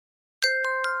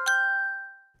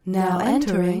Now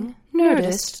entering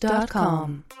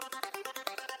Nerdist.com.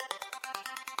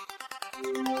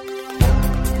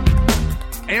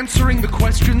 Answering the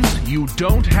questions you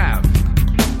don't have.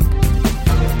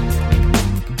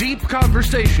 Deep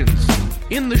conversations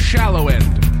in the shallow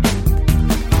end.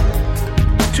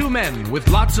 Two men with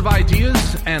lots of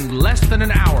ideas and less than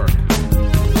an hour.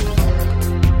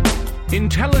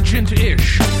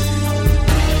 Intelligent-ish.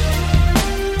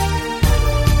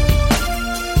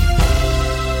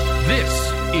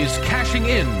 This is Cashing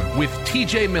In with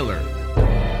TJ Miller.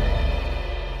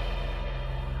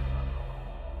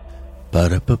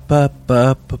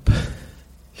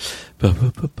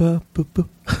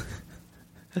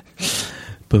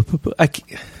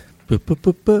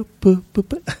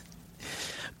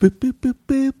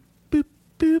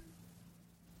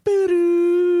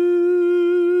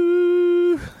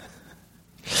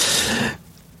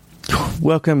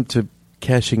 Welcome to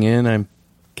Cashing In. I'm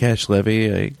Cash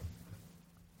Levy.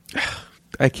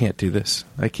 I can't do this.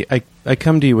 I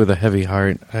come to you with a heavy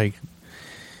heart. I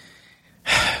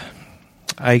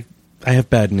have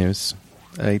bad news.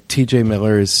 TJ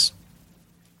Miller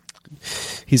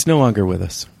he's no longer with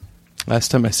us. Last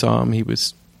time I saw him, he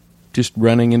was just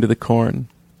running into the corn.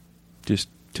 Just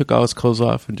took all his clothes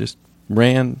off and just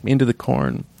ran into the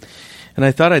corn. And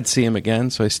I thought I'd see him again,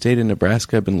 so I stayed in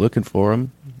Nebraska. I've been looking for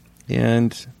him.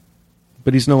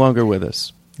 But he's no longer with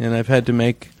us. And I've had to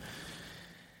make...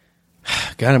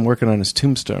 God, I'm working on his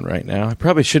tombstone right now. I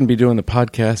probably shouldn't be doing the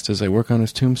podcast as I work on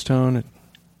his tombstone.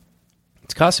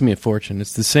 It's costing me a fortune.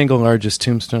 It's the single largest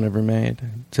tombstone ever made.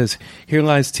 It says, "Here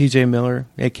lies TJ Miller,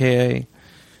 a.k.a.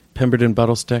 Pemberton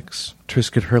Buttlesticks,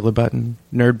 Trisket Hurlebutton,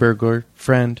 Nerd Burglar,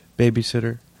 Friend,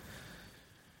 Babysitter,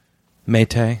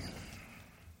 Maytay."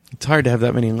 It's hard to have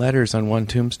that many letters on one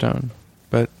tombstone.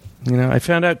 But, I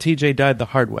found out TJ died the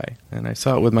hard way, and I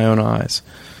saw it with my own eyes.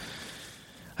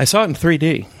 I saw it in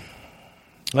 3D.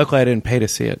 Luckily, I didn't pay to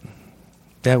see it.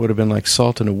 That would have been like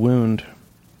salt in a wound,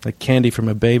 like candy from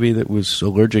a baby that was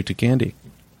allergic to candy.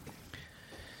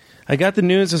 I got the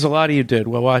news, as a lot of you did,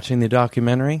 while watching the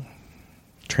documentary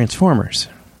Transformers,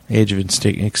 Age of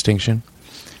Extinction.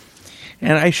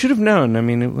 And I should have known. I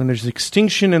mean, when there's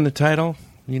extinction in the title,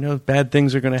 bad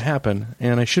things are going to happen.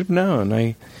 And I should have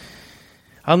known.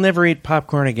 I'll never eat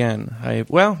popcorn again.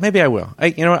 Maybe I will.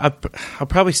 I'll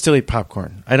probably still eat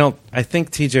popcorn. I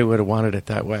think TJ would have wanted it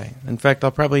that way. In fact,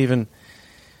 I'll probably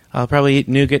eat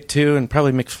nougat too, and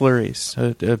probably McFlurries,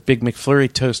 a big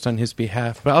McFlurry toast on his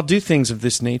behalf. But I'll do things of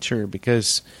this nature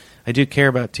because I do care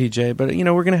about TJ. But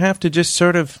we're going to have to just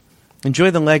sort of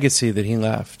enjoy the legacy that he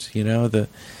left. The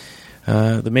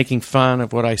making fun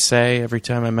of what I say every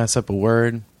time I mess up a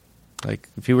word. Like,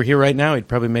 if he were here right now, he'd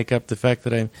probably make up the fact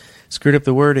that I screwed up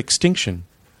the word extinction.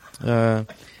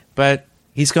 But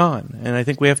he's gone, and I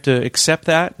think we have to accept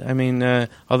that. I mean,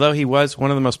 although he was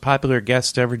one of the most popular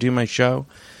guests to ever do my show,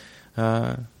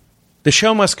 the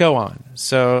show must go on.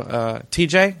 So,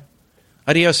 TJ,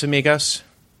 adios, amigos.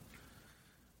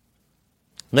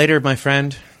 Later, my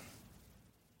friend.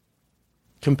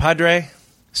 Compadre,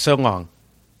 so long.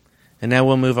 And now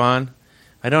we'll move on.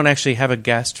 I don't actually have a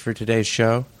guest for today's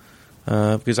show.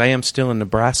 Because I am still in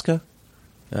Nebraska,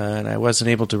 and I wasn't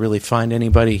able to really find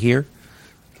anybody here.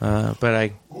 Old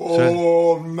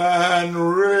Man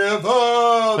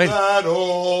River, Wait. that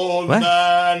old What?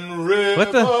 man River.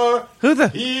 What the? Who the?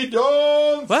 He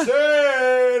don't What?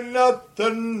 say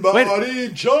nothing, but Wait. he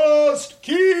just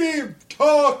keep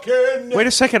talking. Wait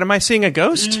a second, am I seeing a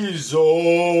ghost? He's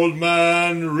Old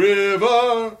Man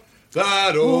River,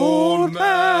 that old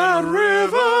man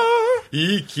River.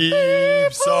 He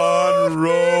keeps on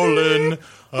rolling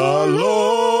along.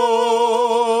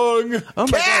 Oh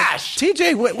my Cash! God.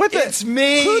 TJ, what the? It's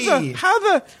me. Who the? How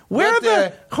the? Where What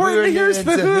the? Here's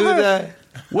the who the?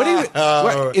 What do you?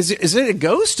 What, is it a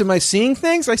ghost? Am I seeing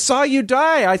things? I saw you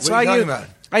die. What are you talking about?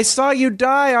 I saw you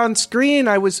die on screen.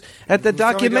 I was at the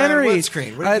documentary. On what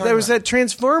screen? What are you talking there was about? that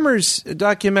Transformers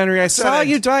documentary. I saw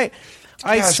you die.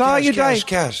 I saw you die.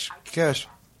 Cash.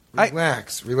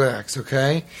 Relax,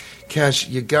 okay? Cash,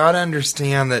 you gotta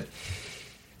understand that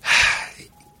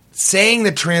saying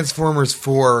that Transformers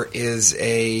 4 is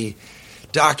a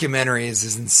documentary is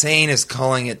as insane as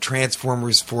calling it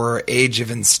Transformers 4 Age of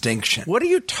Extinction. What are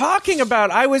you talking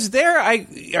about? I was there.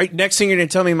 Next thing you're going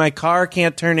to tell me my car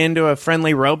can't turn into a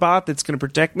friendly robot that's going to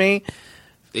protect me?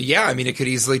 Yeah, I mean, it could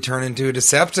easily turn into a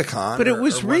Decepticon. But it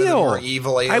was or one of the real. more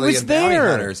evil alien I was bounty there.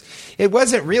 hunters. It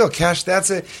wasn't real, Cash. That's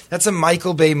a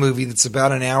Michael Bay movie that's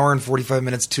about an hour and 45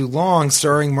 minutes too long,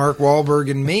 starring Mark Wahlberg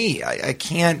and me. I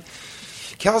can't...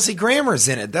 Kelsey Grammar's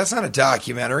in it. That's not a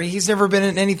documentary. He's never been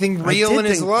in anything real in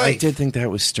his life. I did think that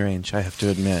was strange, I have to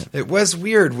admit. It was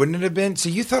weird, wouldn't it have been? So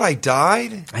you thought I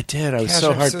died? I did. I was Gosh,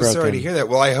 so I'm heartbroken. so sorry to hear that.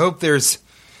 Well, I hope there's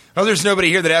nobody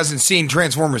here that hasn't seen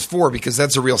Transformers 4 because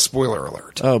that's a real spoiler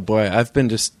alert. Oh, boy. I've been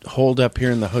just holed up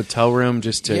here in the hotel room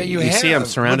just to... Yeah, you see I'm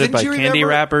surrounded by candy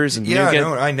wrappers and nougat.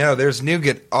 Yeah, I know. There's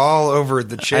nougat all over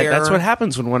the chair. That's what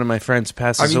happens when one of my friends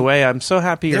passes away. I'm so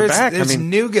happy you're back. There's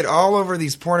nougat all over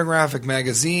these pornographic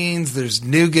magazines. There's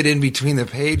nougat in between the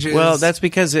pages. Well, that's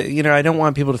because, I don't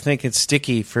want people to think it's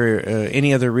sticky for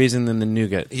any other reason than the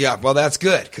nougat. Yeah, well, that's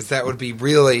good because that would be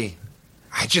really...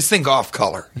 I just think off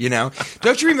color,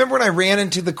 Don't you remember when I ran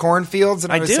into the cornfields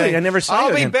and I was saying, I never saw you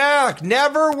I'll be back.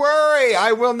 Never worry.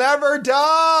 I will never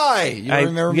die. You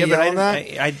remember me yelling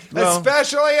that?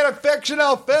 Especially in a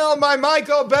fictional film by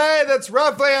Michael Bay that's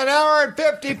roughly an hour and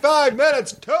 55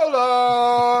 minutes too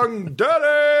long.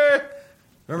 Daddy!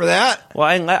 Remember that? Well,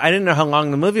 I didn't know how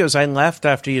long the movie was. I left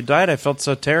after you died. I felt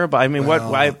so terrible. I mean,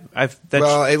 well,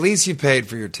 at least you paid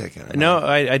for your ticket. No,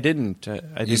 I didn't.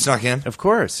 You snuck in? Of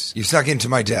course. You snuck into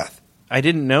my death. I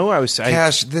didn't know I was...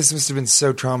 Cash, this must have been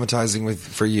so traumatizing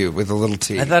for you with a little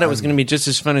T. I thought it was going to be just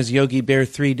as fun as Yogi Bear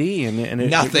 3D, and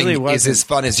nothing really wasn't. is as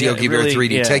fun as Yogi Bear 3D.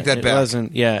 Yeah, Take that back.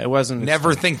 It wasn't.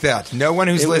 Never think that. No one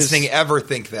who's listening ever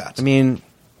think that. I mean...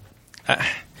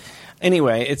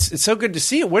 Anyway, it's so good to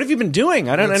see you. What have you been doing?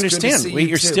 I don't understand.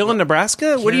 You're still in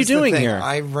Nebraska? What are you doing here?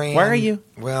 Why are you?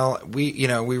 Well, we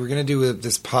were going to do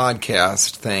this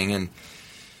podcast thing, and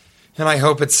I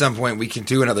hope at some point we can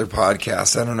do another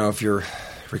podcast. I don't know if you're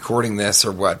recording this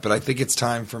or what, but I think it's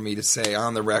time for me to say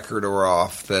on the record or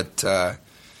off that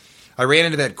I ran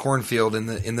into that cornfield in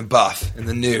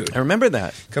the nude. I remember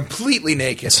that. Completely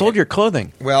naked. I sold your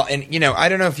clothing. Well, and I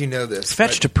don't know if you know this.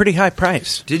 Fetched a pretty high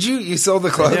price. Did you? You sold the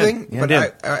clothing? I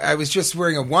did. I was just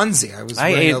wearing a onesie. I was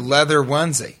wearing a leather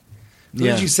onesie. Who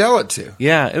did you sell it to?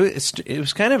 Yeah, it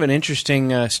was kind of an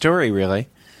interesting story, really.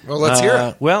 Well, let's hear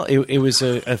it. Well, it was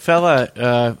a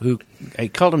fella who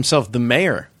called himself the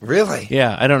mayor. Really?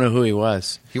 Yeah, I don't know who he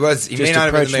was. He may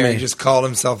not have been the mayor. He just called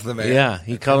himself the mayor. Yeah,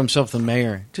 he called himself the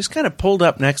mayor. Just kind of pulled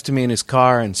up next to me in his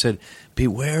car and said,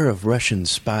 "Beware of Russian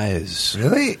spies."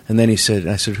 Really? And then I said,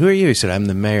 "Who are you?" He said, "I'm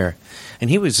the mayor."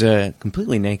 And he was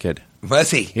completely naked.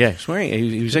 Was he? Yeah,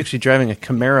 he was actually driving a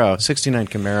Camaro, 69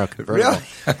 Camaro convertible. Really?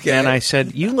 Okay. And I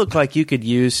said, "You look like you could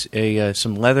use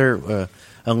some leather."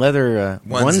 A leather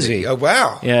onesie. Oh,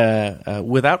 wow. Yeah,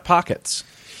 without pockets.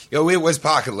 It was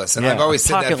pocketless, and I've always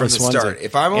said that from the start. Onesie.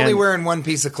 If I'm only wearing one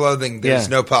piece of clothing, there's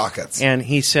no pockets. And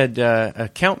he said,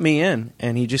 count me in,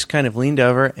 and he just kind of leaned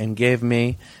over and gave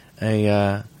me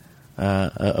a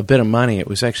bit of money. It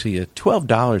was actually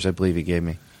 $12, I believe he gave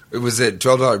me. It was a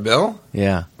 $12 bill?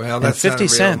 Yeah. Well, that's and 50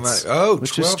 not real cents. money. Oh,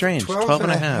 which is strange. 12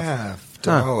 and a half.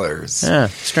 $12. Yeah,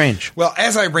 strange. Well,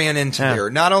 as I ran into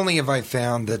there, not only have I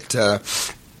found that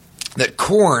that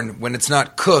corn, when it's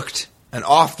not cooked and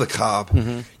off the cob,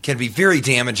 can be very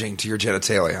damaging to your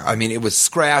genitalia. I mean, it was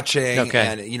scratching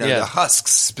and the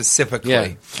husks specifically.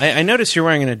 Yeah. I notice you're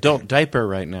wearing an adult diaper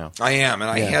right now. I am, and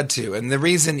I had to. And the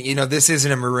reason, this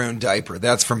isn't a maroon diaper.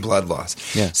 That's from blood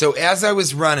loss. Yeah. So as I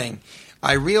was running,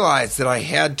 I realized that I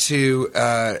had to,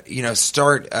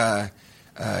 start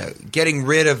getting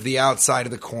rid of the outside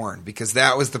of the corn because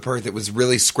that was the part that was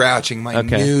really scratching my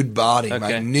nude body,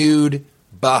 my nude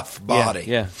buff body.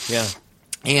 Yeah.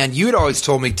 And you had always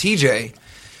told me, TJ,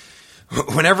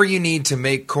 whenever you need to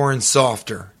make corn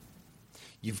softer,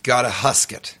 you've got to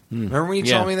husk it. Remember when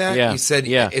you told me that? Yeah. You said,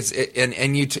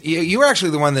 and you were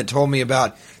actually the one that told me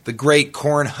about the great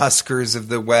corn huskers of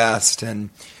the West,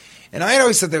 and I had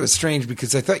always thought that was strange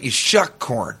because I thought you shuck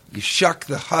corn. You shuck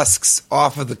the husks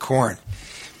off of the corn.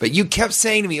 But you kept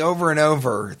saying to me over and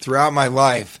over throughout my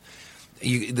life,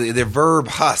 the verb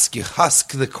husk, you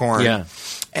husk the corn. Yeah.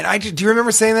 And do you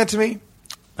remember saying that to me?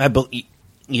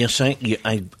 Yes, I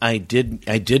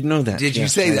did know that. Did you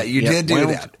say that? You did do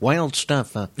that. Wild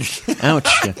stuff. Ouch.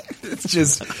 It's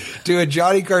just do a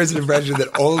Johnny Carson impression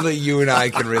that only you and I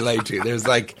can relate to. There's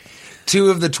like 2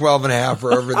 of the 12 and a half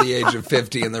are over the age of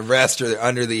 50 and the rest are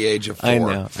under the age of 4. I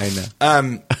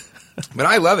know. But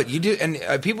I love it. You do, and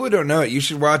people who don't know it, you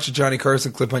should watch a Johnny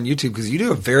Carson clip on YouTube because you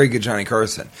do a very good Johnny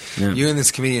Carson. Yeah. You and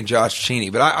this comedian Josh Cheney.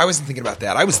 But I wasn't thinking about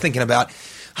that. I was thinking about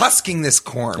husking this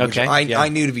corn, which I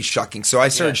knew to be shucking. So I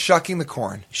started shucking the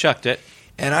corn. Shucked it.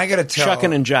 And I got to tell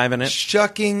shucking and jiving it.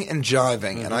 Shucking and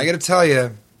jiving. Mm-hmm. And I got to tell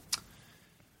you,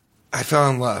 I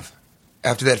fell in love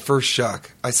after that first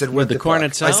shuck. I said, "What the corn fuck?"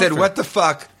 itself? I said, "What the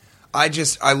fuck?" I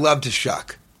love to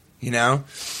shuck,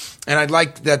 And I'd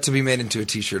like that to be made into a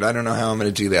T-shirt. I don't know how I'm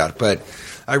going to do that, but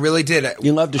I really did.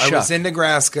 You love to shuck. I was in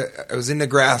Nebraska.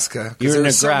 Because You're in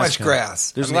there's so Nebraska. much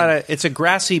grass. There's a lot of. It's a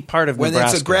grassy part of when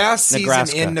Nebraska. it's a grass season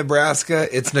Nebraska. in Nebraska,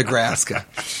 it's Nebraska.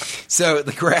 So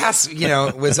the grass,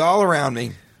 was all around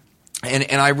me, and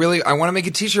I want to make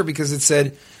a T-shirt because it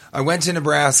said, "I went to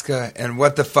Nebraska, and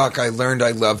what the fuck, I learned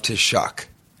I love to shuck."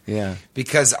 Yeah.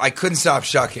 Because I couldn't stop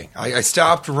shucking. I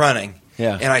stopped running.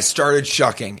 Yeah. And I started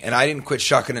shucking, and I didn't quit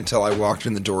shucking until I walked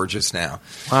in the door just now.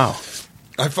 Wow.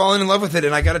 I've fallen in love with it,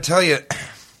 and I got to tell you,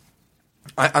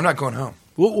 I'm not going home.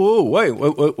 Whoa,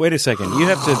 wait a second.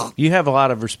 You have a lot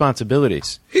of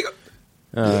responsibilities.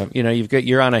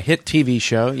 You're on a hit TV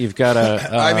show. You've got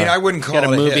a. I wouldn't call it a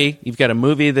movie. hit. You've got a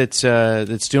movie that's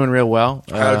doing real well.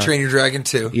 How to Train Your Dragon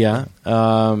 2. Yeah.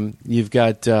 You've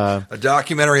got a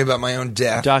documentary about my own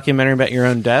death. Documentary about your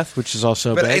own death, which is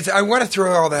also. But big. I want to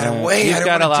throw all that away.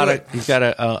 You've got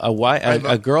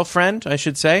a girlfriend, I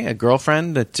should say, a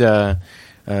girlfriend that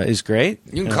is great.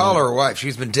 You can call her a wife.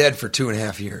 She's been dead for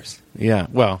 2.5 years. Yeah.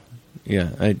 Well. Yeah.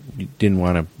 I didn't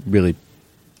want to really,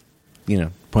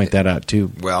 point that out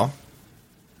too. Well,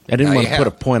 I didn't want to put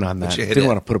a point on that. Didn't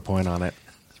want to put a point on it.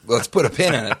 Well, let's put a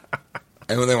pin in it,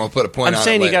 and then we'll put a point on it. I'm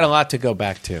saying you later. got a lot to go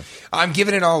back to. I'm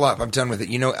giving it all up. I'm done with it.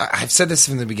 I've said this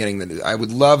from the beginning that I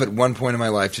would love at one point in my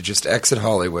life to just exit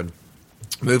Hollywood,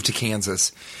 move to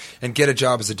Kansas, and get a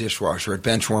job as a dishwasher at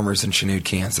Benchwarmers in Chanute,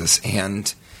 Kansas.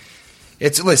 And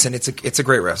it's a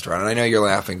great restaurant, and I know you're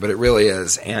laughing, but it really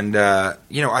is. And I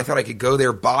thought I could go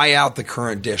there, buy out the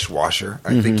current dishwasher.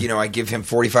 I think I give him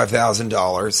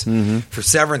 $45,000 for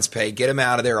severance pay, get him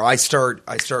out of there. I start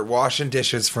washing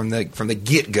dishes from the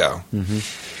get go,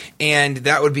 and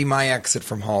that would be my exit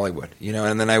from Hollywood.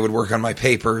 And then I would work on my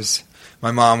papers,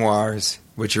 my memoirs,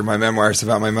 which are my memoirs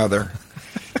about my mother,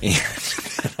 and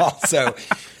also.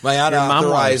 My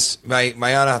unauthorized. Hey,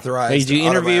 did you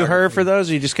interview her for those?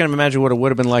 Or you just kind of imagine what it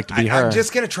would have been like to be her? I'm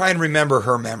just going to try and remember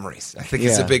her memories. I think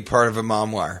it's a big part of a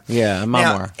memoir. Yeah, a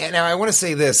memoir. Now I want to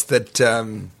say this that I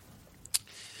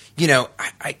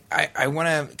want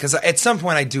to because at some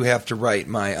point I do have to write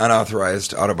my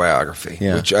unauthorized autobiography,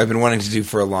 which I've been wanting to do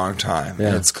for a long time. Yeah.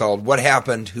 And it's called "What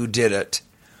Happened, Who Did It."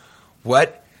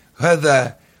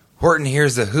 Horton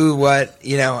hears the who, what,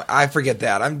 I forget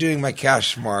that. I'm doing my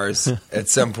Kashmars at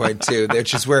some point, too,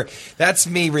 which is where that's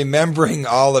me remembering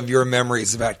all of your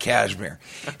memories about Kashmir,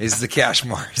 is the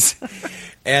Kashmars.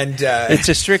 And it's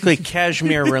a strictly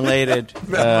Kashmir-related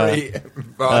biography.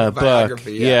 Book.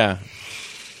 Yeah.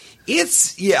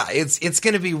 It's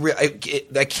going to be real.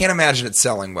 I can't imagine it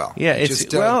selling well. Yeah,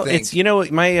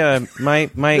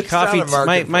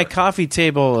 my coffee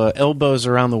table Elbows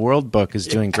Around the World book is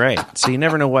doing great. So you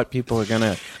never know what people are going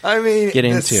to get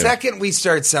into. The second we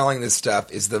start selling this stuff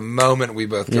is the moment we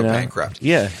both go bankrupt.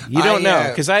 Yeah, you don't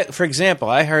know because for example,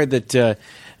 I heard that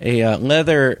a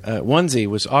leather onesie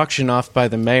was auctioned off by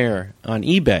the mayor on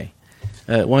eBay.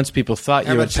 Once people thought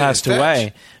you had passed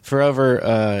away for over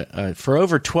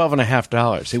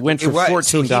 $12.50. It went for $14.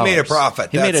 So he made a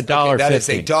profit. He made $1.50. That is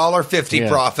a $1.50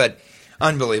 profit.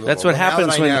 Unbelievable. That's what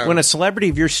happens when a celebrity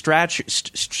of your stature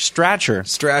passes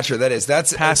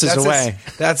away.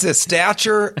 That's a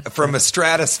stature from a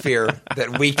stratosphere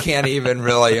that we can't even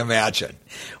really imagine.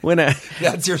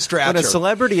 That's your stature. When a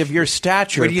celebrity of your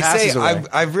stature passes away.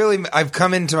 I've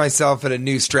come into myself at a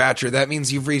new stature. That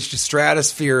means you've reached a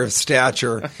stratosphere of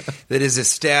stature that is a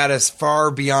status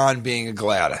far beyond being a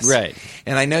Gladys. Right.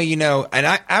 And I know and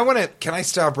I want to. Can I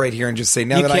stop right here and just say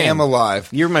I am alive?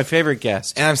 You're my favorite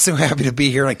guest, and I'm so happy to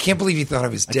be here. And I can't believe you thought I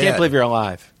was dead. I can't believe you're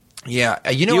alive. Yeah,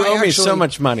 you owe me so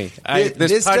much money.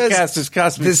 This podcast has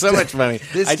cost me so much money.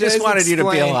 I just wanted you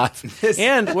to be alive.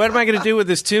 And what am I going to do with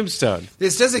this tombstone?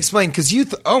 This does explain because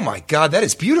oh my God, that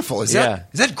is beautiful. Is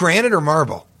that granite or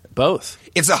marble? Both.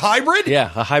 It's a hybrid?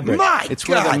 Yeah, a hybrid. It's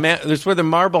God. It's where the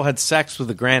marble had sex with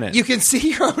the granite. You can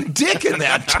see your own dick in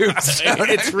that tombstone.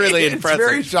 It's really impressive. It's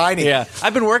very shiny. Yeah.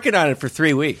 I've been working on it for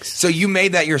 3 weeks. So you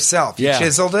made that yourself? You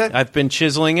chiseled it? I've been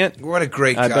chiseling it. What a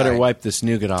great guy. I better wipe this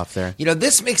nougat off there.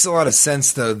 This makes a lot of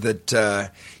sense, though,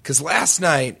 that because last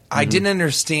night I didn't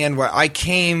understand why I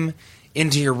came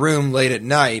into your room late at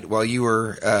night while you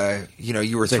were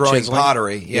throwing chiseling?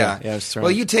 pottery. Yeah, I was throwing.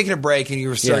 Well, you taking a break and you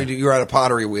were you were at a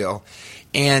pottery wheel.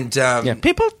 And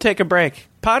people take a break.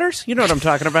 Potters, you know what I'm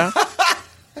talking about.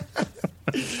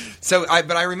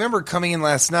 But I remember coming in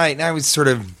last night, and I was sort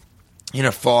of in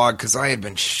a fog because I had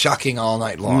been shucking all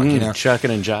night long.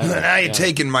 Shucking and jiving. And I had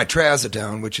taken my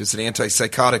trazodone, which is an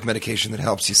antipsychotic medication that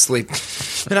helps you sleep.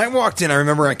 And I walked in. I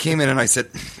remember I came in and I said,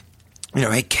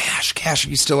 hey, Cash, are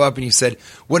you still up? And you said,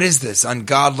 what is this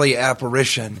ungodly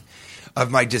apparition of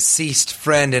my deceased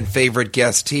friend and favorite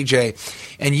guest,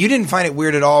 TJ. And you didn't find it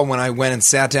weird at all when I went and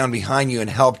sat down behind you and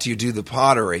helped you do the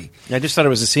pottery. I just thought it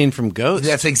was a scene from Ghost.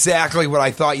 That's exactly what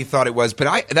I thought you thought it was.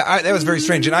 But that was very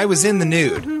strange. And I was in the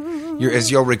nude, as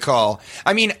you'll recall.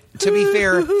 I mean, to be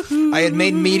fair, I had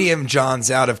made medium johns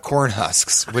out of corn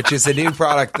husks, which is a new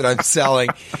product that I'm selling.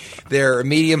 They're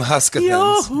medium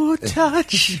huskathons. Your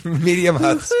touch. Medium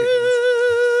huskathons.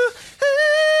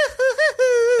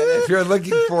 And if you're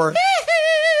looking for...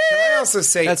 Can I also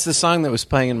say... That's the song that was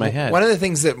playing in my head. One of the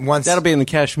things that once... That'll be in the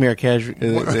Kashmir in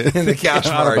the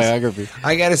Kashmir autobiography.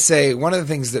 I got to say, one of the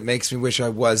things that makes me wish I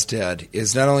was dead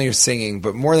is not only your singing,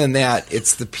 but more than that,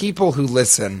 it's the people who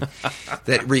listen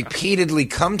that repeatedly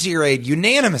come to your aid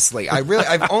unanimously.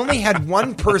 I've only had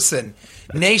one person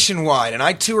nationwide, and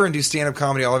I tour and do stand-up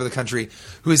comedy all over the country,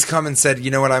 who has come and said,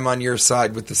 you know what, I'm on your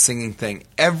side with the singing thing.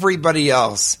 Everybody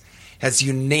else has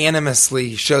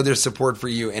unanimously showed their support for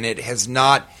you, and it has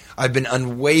not... I've been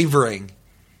unwavering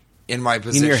in my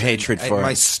position. In your hatred for it.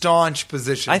 My staunch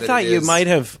position. I thought you might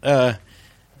have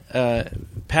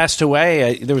passed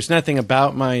away. There was nothing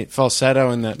about my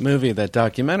falsetto in that movie, that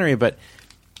documentary, but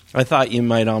I thought you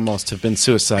might almost have been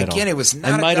suicidal. Again, it was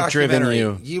not I might a have driven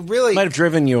documentary. you. Might have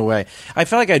driven you away. I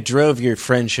felt like I drove your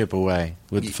friendship away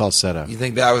with the falsetto. You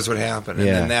think that was what happened? And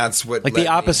then that's what like led the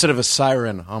opposite of a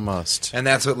siren, almost. And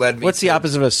that's what led me. What's the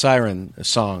opposite of a siren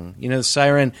song? You know, the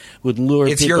siren would lure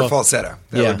people. It's your falsetto.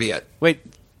 That would be it. Wait,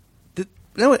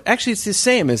 no, actually, it's the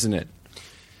same, isn't it?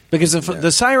 Because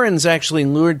the sirens actually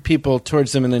lured people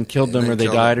towards them and then killed them, or they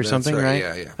died, or something, right?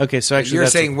 Yeah. Okay, so actually, you're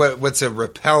saying what's a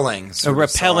repelling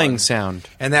sound,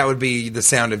 and that would be the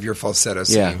sound of your falsetto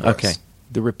singing voice. Okay,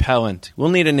 the repellent.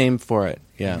 We'll need a name for it.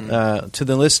 Yeah, to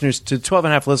the listeners, to 12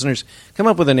 and a half listeners, come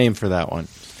up with a name for that one.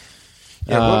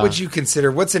 Yeah, what would you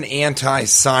consider? What's an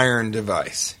anti-siren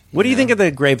device? What do you think of the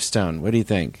gravestone? What do you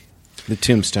think? The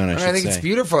tombstone, I should say. I think it's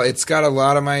beautiful. It's got a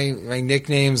lot of my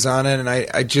nicknames on it, and I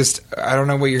don't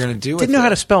know what you're going to do with it. Didn't know how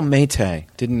to spell Maytay.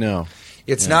 Didn't know.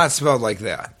 It's not spelled like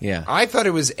that. Yeah. I thought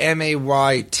it was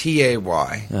Maytay.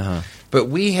 But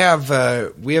we have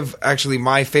actually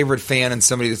my favorite fan and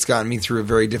somebody that's gotten me through a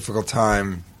very difficult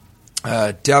time,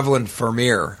 Devlin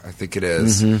Farmer, I think it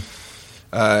is. He's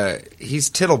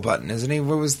Tittlebutton, isn't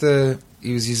he?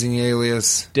 He was using the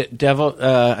alias?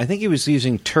 I think he was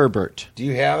using Turbert. Do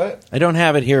you have it? I don't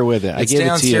have it here with it. I gave it to you.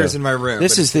 It's downstairs in my room.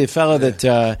 This is the fellow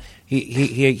that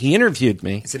he interviewed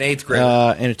me. He's an 8th grader.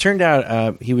 And it turned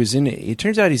out it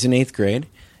turns out he's in 8th grade,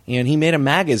 and he made a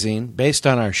magazine based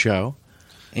on our show.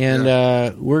 And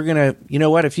we're gonna, you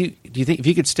know what? If you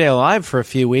could stay alive for a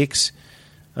few weeks,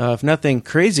 if nothing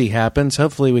crazy happens,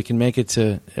 hopefully we can make it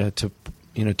to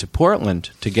Portland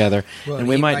together, and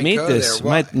we might meet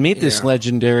this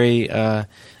legendary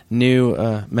new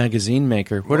magazine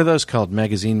maker. What are those called?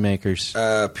 Magazine makers?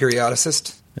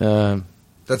 Periodicist.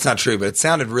 That's not true, but it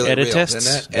sounded really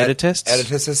editists? real, didn't it?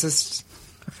 Editists.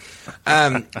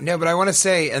 No, but I want to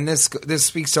say, and this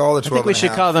speaks to all the 12 I think we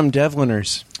should call them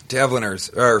Devliners.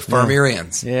 Or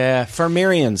Farmerians. Yeah,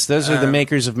 Farmerians. Those are the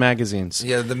makers of magazines.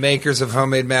 Yeah, the makers of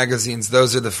homemade magazines.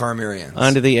 Those are the Farmerians.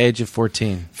 Under the age of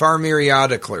 14.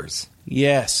 Farmeriodiclers.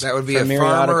 Yes. That would be a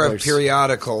farmer of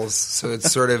periodicals. So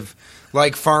it's sort of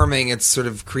like farming. It's sort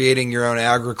of creating your own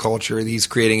agriculture. He's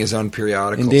creating his own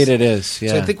periodicals. Indeed it is, yeah.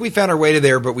 So I think we found our way to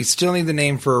there, but we still need the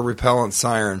name for a repellent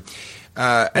siren.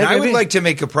 And I would like to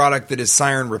make a product that is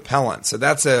siren repellent. So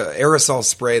that's a aerosol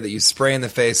spray that you spray in the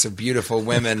face of beautiful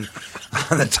women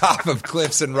on the top of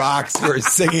cliffs and rocks who are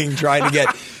singing, trying to get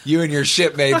you and your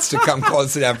shipmates to come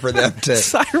close enough for them to...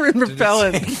 Siren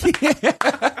repellent.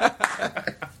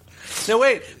 No,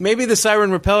 wait. Maybe the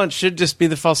siren repellent should just be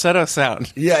the falsetto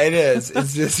sound. Yeah, it is.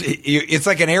 It's just... It's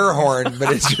like an air horn,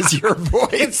 but it's just your voice.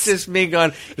 It's just me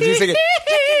going... It's just like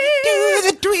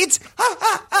the tweets.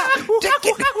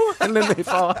 And then they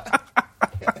fall.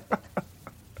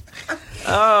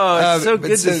 Oh, it's so good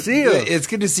to see you. It's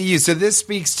good to see you. So this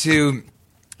speaks to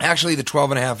actually the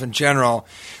 12 and a half in general.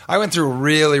 I went through a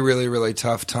really, really, really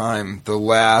tough time the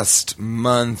last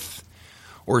month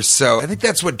or so. I think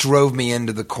that's what drove me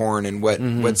into the corn and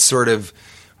what sort of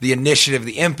the initiative,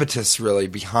 the impetus really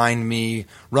behind me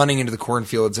running into the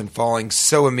cornfields and falling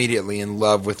so immediately in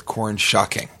love with corn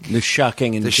shucking. The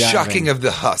shucking and the shucking of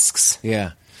the husks.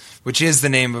 Yeah. Which is the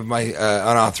name of my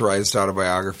unauthorized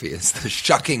autobiography, is The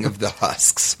Shucking of the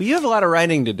Husks. Well, you have a lot of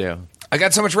writing to do. I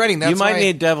got so much writing. That's you might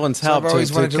need Devlin's help to do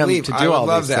all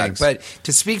these things. But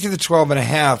to speak to the 12 and a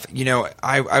half,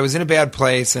 I was in a bad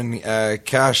place, and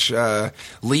Cash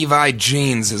Levi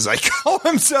Jeans, as I call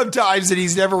him sometimes, and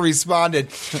he's never responded.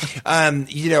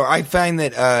 I find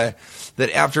that that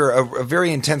after a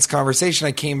very intense conversation,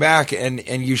 I came back and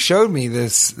you showed me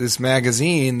this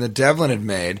magazine that Devlin had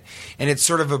made, and it's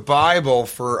sort of a Bible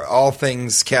for all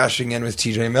things cashing in with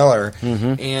T.J. Miller,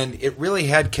 and it really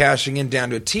had cashing in down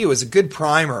to a T. It was a good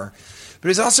primer, but it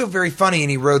was also very funny, and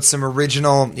he wrote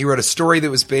a story that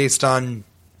was based on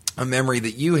a memory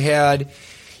that you had.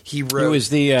 He wrote it was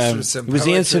the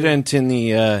incident in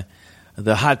the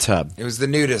hot tub. It was the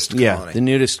nudist colony. Yeah, the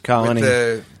nudist colony.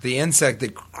 With the insect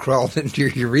that crawled into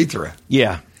your urethra.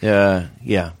 Yeah,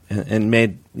 and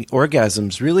made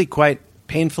orgasms really quite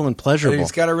painful and pleasurable. And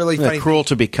he's got a really funny cruel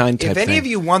to be kind type If any thing. of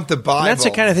you want the Bible... And that's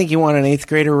the kind of thing you want an 8th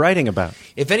grader writing about.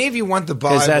 If any of you want the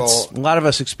Bible... Because a lot of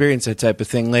us experience that type of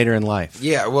thing later in life.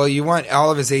 Yeah, well, you want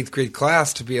all of his 8th grade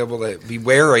class to be able to be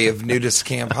wary of nudist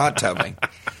camp hot tubbing.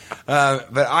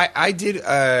 But I did...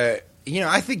 I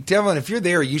think, Devlin, if you're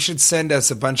there, you should send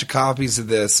us a bunch of copies of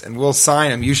this, and we'll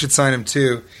sign them. You should sign them,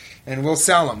 too, and we'll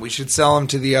sell them. We should sell them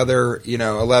to the other,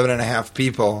 11 and a half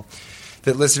people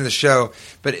that listen to the show.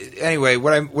 But anyway,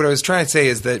 what I was trying to say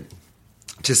is that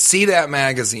to see that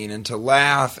magazine and to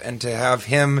laugh and to have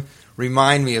him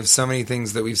remind me of so many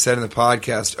things that we've said in the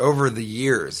podcast over the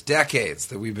years, decades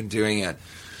that we've been doing it,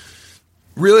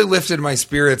 really lifted my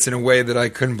spirits in a way that I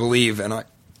couldn't believe. And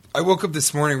I woke up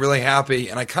this morning really happy,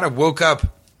 and I kind of woke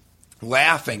up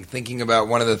laughing, thinking about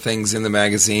one of the things in the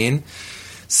magazine.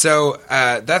 So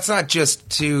that's not just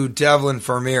to Devlin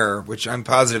Farmer, which I'm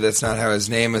positive that's not how his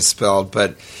name is spelled,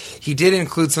 but he did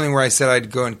include something where I said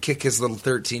I'd go and kick his little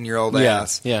 13-year-old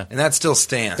ass. Yeah. And that still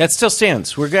stands. That still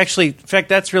stands. We're actually, in fact,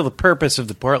 that's really the purpose of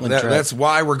the Portland trip. That's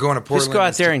why we're going to Portland. Just go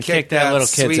out there and kick that little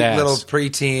kid's sweet ass. Little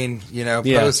preteen,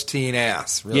 post-teen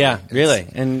ass. Really. Really.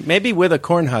 And maybe with a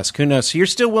corn husk. Who knows? So you're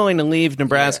still willing to leave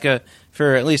Nebraska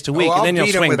for at least a week, and then you'll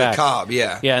swing back. I'll beat him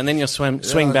with a cob, Yeah, and then you'll swing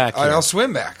back here. I'll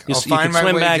swim back. I'll You find my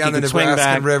swim way back, down you the can swing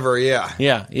Nebraska back. River, yeah.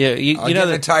 Yeah. I'll get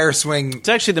an entire swing. It's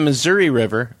actually the Missouri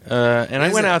River, and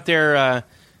I went out there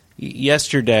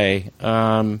yesterday.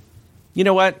 You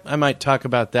know what? I might talk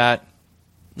about that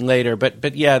later,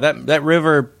 but yeah, that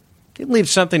river, it leaves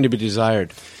something to be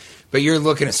desired. But you're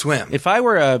looking to swim. If I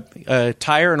were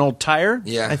an old tire,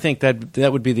 yeah. I think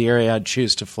that would be the area I'd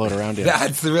choose to float around in.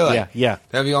 That's really? Yeah.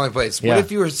 That'd be the only place. Yeah. What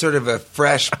if you were sort of a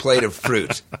fresh plate of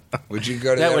fruit? Would you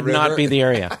go to that That would river? not be the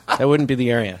area. That wouldn't be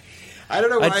the area. I don't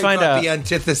know why I'd find the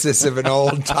antithesis of an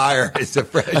old tire is a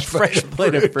fresh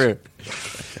plate of fruit.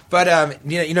 But,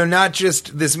 not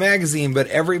just this magazine, but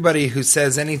everybody who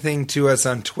says anything to us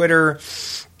on Twitter,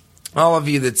 all of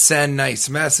you that send nice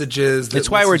messages. That's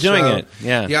why we're doing it.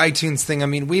 Yeah. The iTunes thing. I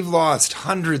mean, we've lost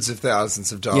hundreds of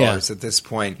thousands of dollars at this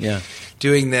point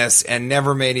doing this and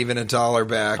never made even $1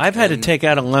 back. I've had to take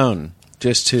out a loan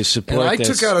just to support this.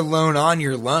 I took out a loan on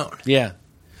your loan. Yeah.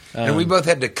 And we both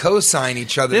had to co-sign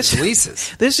each other's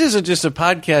leases. This isn't just a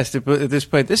podcast at this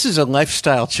point. This is a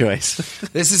lifestyle choice.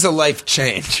 This is a life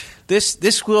change.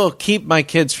 This will keep my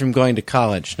kids from going to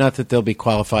college. Not that they'll be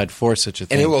qualified for such a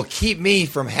thing. And it will keep me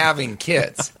from having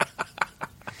kids.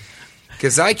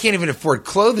 Because I can't even afford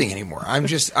clothing anymore.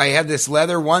 I had this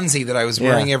leather onesie that I was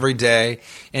wearing every day,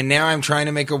 and now I'm trying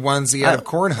to make a onesie out of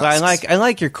corn husks. I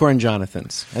like your corn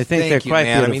Jonathans. I think they're quite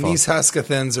beautiful. I mean, these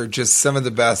Huskathons are just some of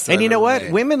the best. And you know what?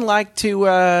 Made. Women like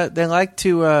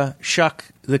to shuck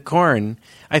the corn.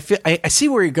 I see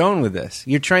where you're going with this.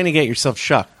 You're trying to get yourself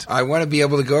shucked. I want to be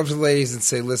able to go up to the ladies and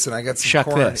say, "Listen, I got some shuck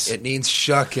corn. This. It needs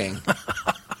shucking.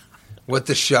 What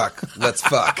the shuck? Let's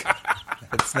fuck."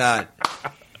 It's not.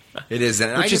 It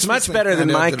isn't. Which is much better than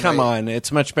my come on.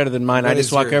 It's much better than mine. I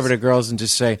just walk over to girls and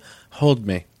just say, "Hold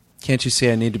me. Can't you see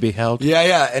I need to be held?"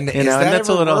 Yeah. And is that that's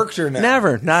ever a little, worked or not?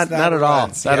 Never. Not at all.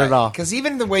 Not at all. Because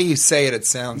even the way you say it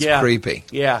sounds creepy.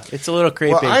 Yeah, it's a little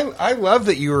creepy. Well, I love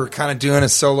that you were kind of doing a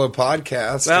solo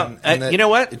podcast. Well, and you know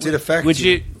what? It did affect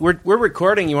you. We're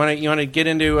recording. You want to get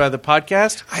into the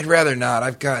podcast? I'd rather not.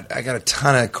 I got a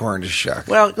ton of corn to shuck.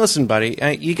 Well, listen, buddy.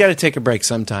 You got to take a break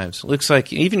sometimes. Looks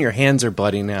like even your hands are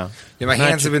bloody now. Yeah, my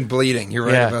hands have been bleeding. You're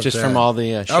right about that. Just from all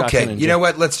the shucking. Okay, you know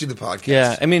what? Let's do the podcast.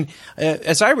 Yeah, I mean,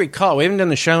 as I recall, we haven't done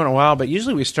the show in a while, but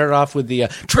usually we start off with the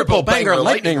Triple Banger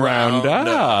Lightning Round.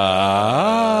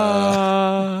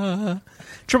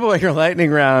 Triple Banger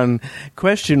Lightning Round.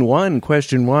 Question one.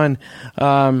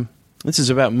 This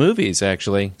is about movies,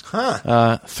 actually.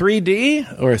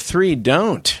 3D or 3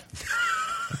 don't?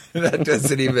 That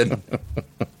doesn't even...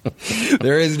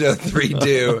 There is no 3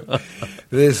 do.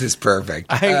 This is perfect.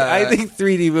 I think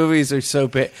 3D movies are so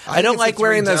big. I don't like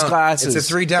wearing those glasses. It's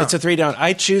a 3-don't. It's a 3-don't.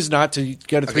 I choose not to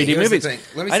go to 3D here's the movies. thing.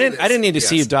 Let me I say didn't. this. I didn't need to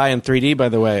see you die in 3D. By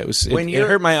the way, it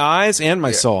hurt my eyes and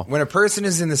my soul. When a person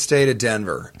is in the state of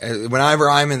Denver, whenever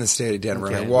I'm in the state of Denver,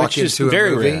 and I walk into a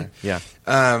movie, rare. Yeah.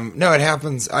 No, it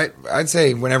happens. I'd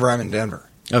say whenever I'm in Denver.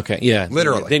 Okay, yeah.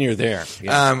 Literally. Then you're there.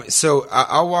 Yeah. So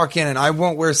I'll walk in and I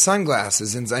won't wear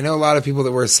sunglasses. And I know a lot of people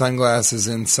that wear sunglasses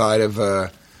inside of a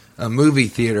movie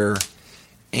theater.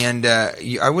 And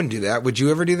I wouldn't do that. Would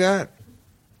you ever do that?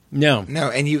 No. No.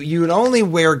 And you would only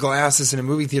wear glasses in a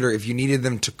movie theater if you needed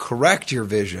them to correct your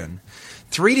vision.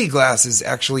 3D glasses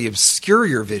actually obscure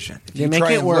your vision. If you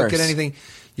try and look at anything,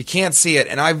 you can't see it.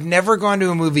 And I've never gone to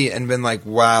a movie and been like,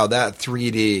 wow, that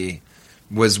 3D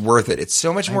was worth it. It's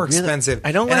so much more expensive.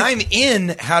 I'm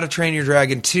in How to Train Your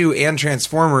Dragon 2 and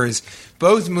Transformers,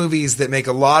 both movies that make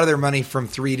a lot of their money from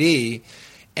 3D.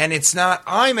 And it's not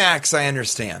IMAX, I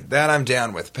understand. That I'm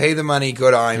down with. Pay the money, go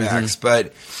to IMAX. But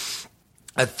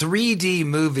a 3D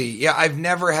movie, I've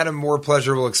never had a more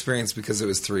pleasurable experience because it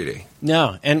was 3D.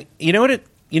 No. And you know what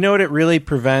it really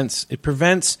prevents? It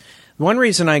prevents. One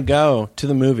reason I go to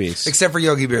the movies, except for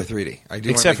Yogi Bear 3D, I do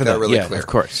want to make that really clear. Of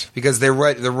course, because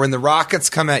when the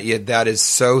rockets come at you, that is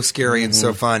so scary and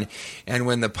so fun. And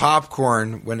when the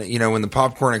popcorn, when the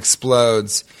popcorn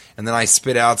explodes, and then I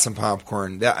spit out some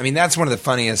popcorn, that's one of the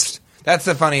funniest. That's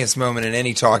the funniest moment in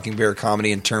any Talking Bear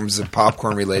comedy in terms of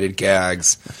popcorn related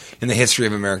gags in the history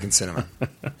of American cinema.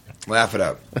 Laugh it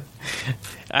up.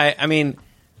 I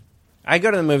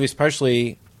go to the movies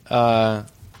partially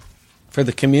for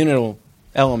the communal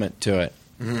element to it.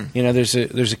 Mm-hmm.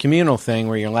 There's a communal thing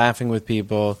where you're laughing with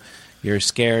people, you're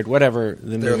scared, whatever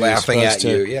the movie is laughing at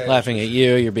you. Laughing at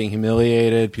you, you're being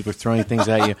humiliated, people are throwing things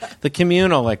at you. The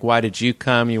communal, like, why did you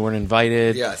come? You weren't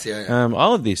invited. Yes,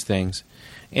 all of these things.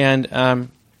 And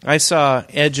I saw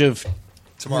Edge of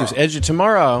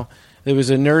Tomorrow. There was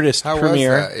a Nerdist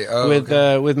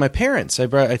premiere with my parents.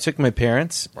 I took my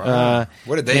parents. Wow.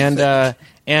 What did they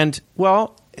think?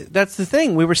 Well, that's the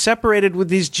thing. We were separated with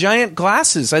these giant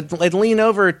glasses. I'd lean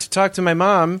over to talk to my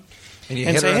mom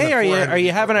and say, "Hey, are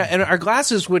you having a?" And our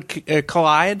glasses would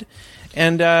collide.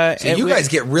 And so you guys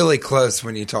get really close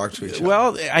when you talk to each other.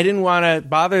 Well, I didn't want to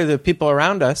bother the people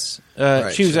around us.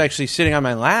 She was actually sitting on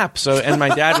my lap, and my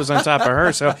dad was on top of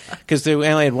her, because they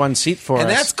only had one seat for us. And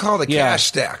that's called a cash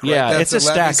stack, right? Yeah, that's it's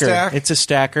a stacker. Stack? It's a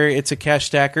stacker. It's a cash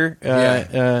stacker.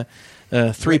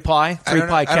 3-ply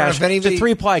cash. It's a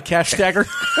 3-ply cash stacker.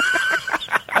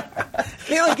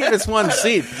 They only gave us one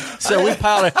seat, so we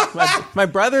piled it. My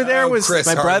brother there was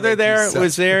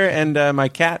there, and my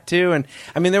cat too. And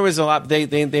there was a lot.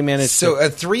 They managed. So a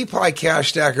 3-ply cash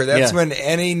stacker. That's when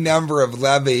any number of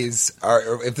levies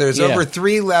are. If there's over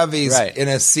 3 levies in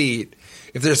a seat.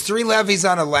 If there's 3 levies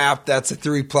on a lap, that's a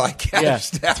 3-ply cash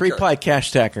stacker. 3-ply cash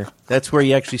stacker. That's where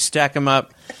you actually stack them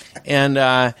up. And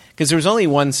because there was only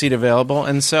one seat available,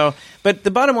 and so, but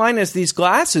the bottom line is these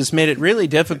glasses made it really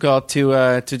difficult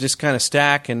to just kind of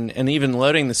stack, and even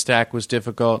loading the stack was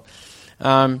difficult.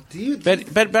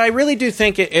 But I really do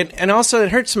think it, and also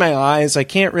it hurts my eyes. I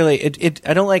can't really.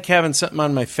 I don't like having something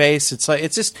on my face. It's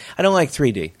just I don't like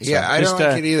 3D. So I don't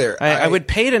like it either. I would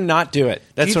pay to not do it.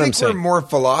 That's what I'm saying. Do you think we're more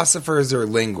philosophers or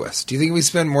linguists? Do you think we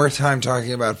spend more time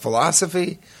talking about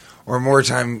philosophy? Or more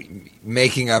time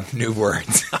making up new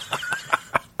words.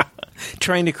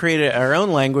 Trying to create our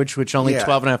own language, which only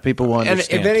 12.5 people will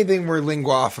understand. And if anything, we're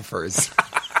linguophers.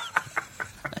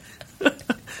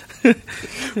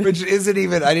 Which isn't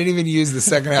even... I didn't even use the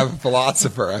second half of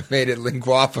philosopher. I made it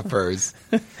linguophers.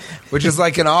 Which is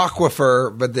like an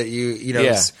aquifer, but that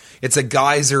it's a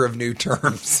geyser of new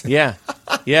terms. Yeah.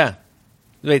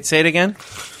 Wait, say it again?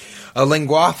 A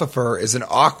linguopher is an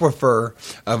aquifer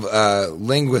of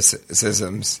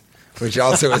linguicisms, which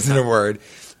also isn't a word.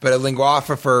 But a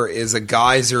linguopher is a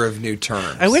geyser of new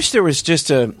terms. I wish there was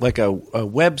just a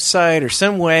website or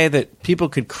some way that people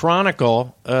could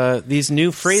chronicle these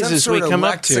new phrases we come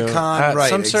up to.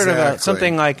 Some sort of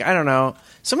something like, I don't know.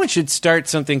 Someone should start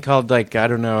something called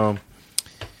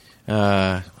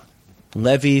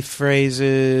levy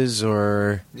phrases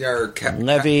or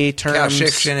levy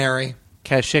terms.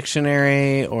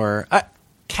 Cashictionary or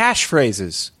cash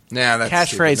phrases. Nah, that's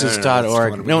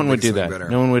cashphrases.org. No one would do that.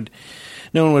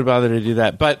 No one would bother to do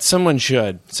that. But someone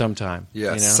should sometime.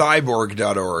 Yeah,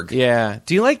 cyborg.org. Yeah.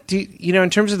 Do you in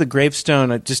terms of the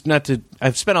gravestone, I've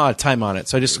spent a lot of time on it,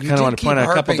 so I just kind of want to point out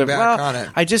a couple different. On it.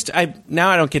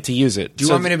 Now I don't get to use it. Do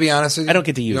you want me to be honest with you? I don't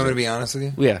get to use it. You want me to be honest with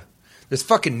you? Yeah. There's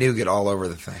fucking nougat all over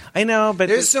the thing. I know, but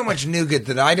There's so much nougat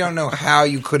that I don't know how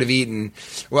you could have eaten.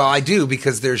 Well, I do,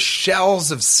 because there's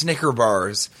shells of Snicker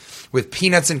bars with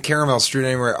peanuts and caramel strewn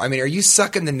everywhere. I mean, are you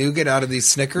sucking the nougat out of these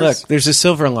Snickers? Look, there's a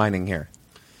silver lining here.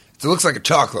 It looks like a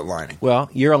chocolate lining. Well,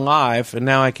 you're alive, and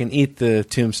now I can eat the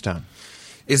tombstone.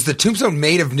 Is the tombstone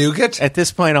made of nougat? At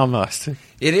this point, almost.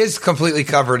 It is completely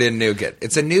covered in nougat.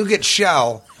 It's a nougat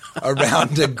shell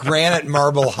around a granite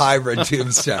marble hybrid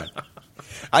tombstone.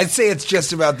 I'd say it's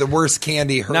just about the worst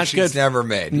candy Hershey's never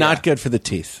made. Not good for the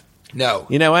teeth. No.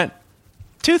 You know what?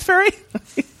 Tooth fairy?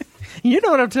 You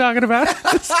know what I'm talking about.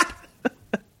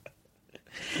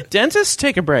 Dentist,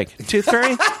 take a break. Tooth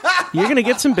fairy, you're going to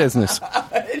get some business.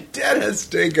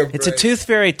 Dentist, take a break. It's a tooth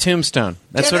fairy tombstone.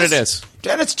 That's what it is.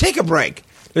 Dentist, take a break.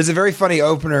 There's a very funny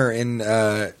opener in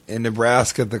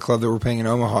Nebraska at the club that we're paying in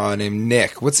Omaha named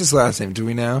Nick. What's his last name? Do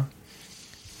we know?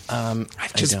 I'm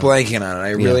just blanking on it. I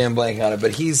really am blanking on it.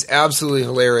 But he's absolutely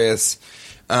hilarious.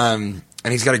 And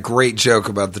he's got a great joke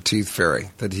about the tooth fairy,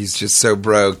 that he's just so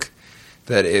broke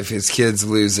that if his kids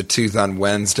lose a tooth on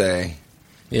Wednesday,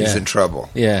 he's in trouble.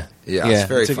 Yeah. It's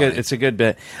very funny. It's a good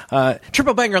bit.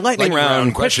 Triple banger lightning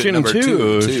round. Question number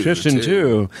two. Question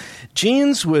two.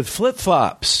 Jeans with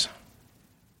flip-flops.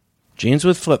 Jeans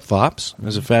with flip-flops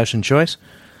as a fashion choice.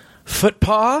 Foot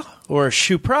paw or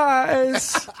shoe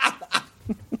prize?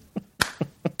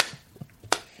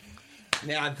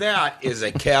 Now that is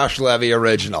a Cash Levy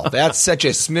original. That's such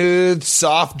a smooth,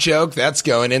 soft joke. That's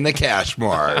going in the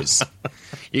Cashmores.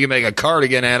 You can make a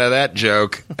cardigan out of that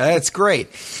joke. That's great.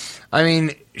 I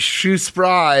mean, shoe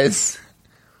prize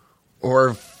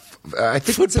or I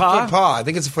think it's a foot paw. I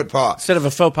think it's a foot paw instead of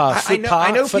a faux pas. I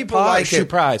know foot people paw, like shoe it.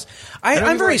 prize.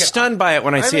 I'm very stunned by it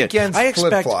when I see it. I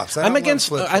expect flip-flops. I'm against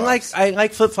flip-flops. I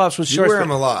like flip-flops with shorts. You wear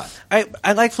them a lot.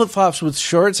 I like flip-flops with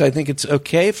shorts. I think it's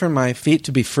okay for my feet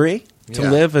to be free to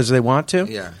live as they want to.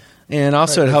 Yeah, and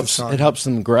also it helps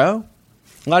them grow.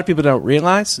 A lot of people don't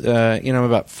realize. I'm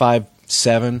about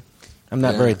 5'7". I'm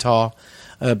not very tall,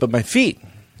 but my feet,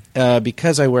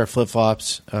 because I wear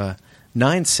flip-flops,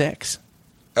 9'6".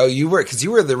 Oh, because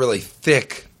you wear the really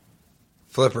thick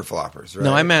flipper floppers, right?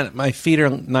 No, I meant my feet are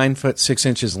 9 foot 6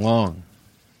 inches long.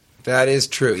 That is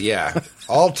true. Yeah,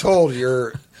 all told,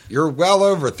 you're well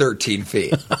over 13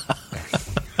 feet.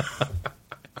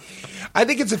 I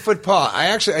think it's a foot paw.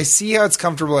 I see how it's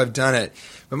comfortable. I've done it.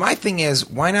 But my thing is,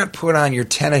 why not put on your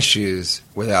tennis shoes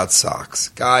without socks?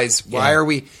 Guys, why are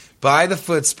we... Buy the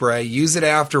foot spray. Use it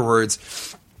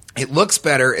afterwards. It looks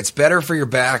better. It's better for your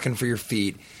back and for your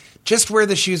feet. Just wear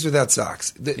the shoes without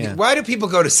socks. Why do people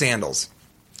go to sandals?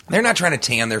 They're not trying to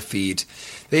tan their feet.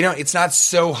 It's not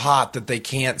so hot that they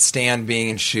can't stand being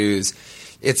in shoes.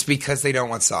 It's because they don't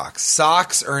want socks.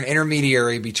 Socks are an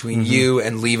intermediary between you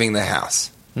and leaving the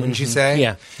house. Wouldn't you say?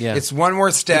 Yeah. It's one more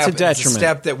step. It's a detriment. It's a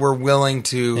step that we're willing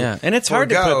to. Yeah, and it's hard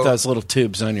to put those little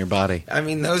tubes on your body. I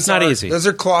mean, it's not easy. Those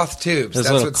are cloth tubes.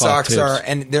 That's what socks are,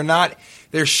 and they're not.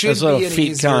 There should those little be an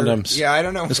feet easier, condoms. Yeah, I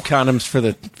don't know. Those condoms for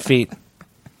the feet.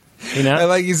 You know, I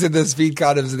like you said those feet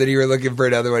condoms, and then you were looking for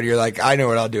another one. You're like, I know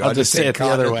what I'll do. I'll just say it the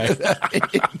other way.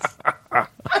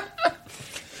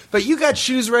 But you got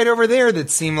shoes right over there that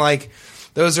seem like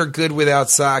those are good without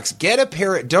socks. Get a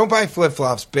pair. Don't buy flip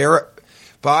flops.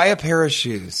 Buy a pair of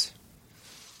shoes.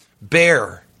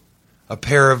 Bear a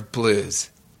pair of blues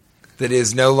that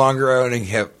is no longer owning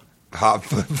hip hop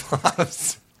flip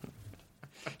flops.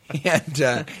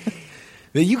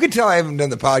 And you can tell I haven't done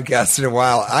the podcast in a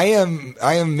while. I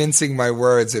am mincing my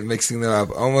words and mixing them up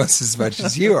almost as much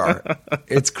as you are.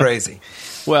 It's crazy.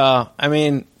 Well, I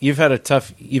mean, you've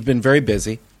been very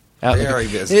busy. Very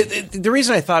busy. The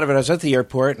reason I thought of it, I was at the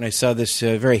airport and I saw this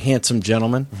very handsome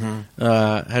gentleman.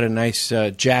 Had a nice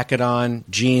jacket on,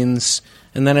 jeans,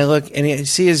 and then I look and I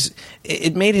see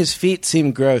it made his feet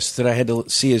seem gross that I had to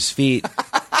see his feet.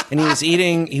 And he was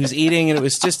eating, and it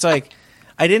was just like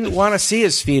I didn't want to see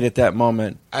his feet at that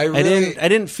moment. I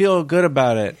didn't feel good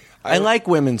about it. I like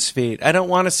women's feet. I don't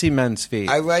want to see men's feet.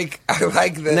 I like that.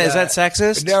 Is that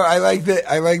sexist? No, I like that.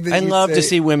 I love to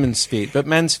see women's feet, but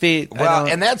men's feet. Well,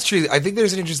 and that's true. I think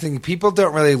there's an interesting. People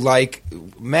don't really like.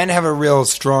 Men have a real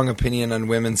strong opinion on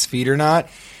women's feet or not.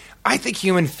 I think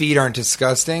human feet aren't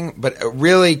disgusting, but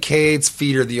really, Kate's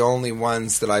feet are the only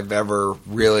ones that I've ever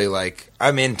really like.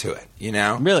 I'm into it. You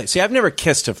know, really. See, I've never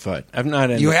kissed a foot. You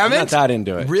haven't? I'm not that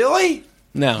into it. Really?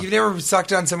 No. You've never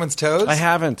sucked on someone's toes? I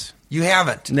haven't. You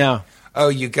haven't? No. Oh,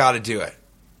 you got to do it.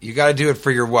 You got to do it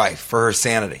for your wife, for her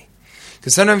sanity.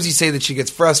 Because sometimes you say that she gets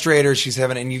frustrated or she's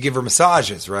having, and you give her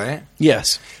massages, right?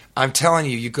 Yes. I'm telling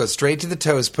you, you go straight to the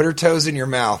toes, put her toes in your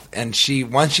mouth, and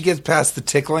once she gets past the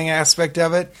tickling aspect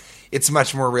of it, it's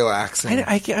much more relaxing.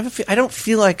 I don't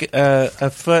feel like a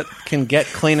foot can get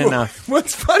clean enough.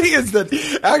 What's funny is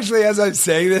that actually, as I'm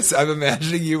saying this, I'm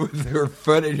imagining you with your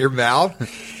foot in your mouth,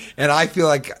 and I feel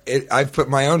like I've put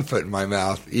my own foot in my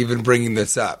mouth, even bringing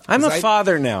this up. I'm a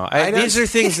father now. These are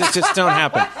things that just don't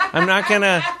happen. I'm not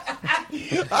gonna.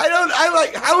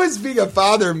 How is being a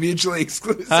father mutually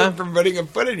exclusive from putting a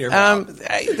foot in your mouth?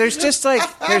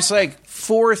 There's like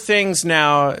 4 things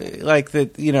now, like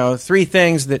that. 3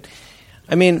 things that.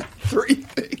 I mean, 3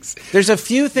 things. There's a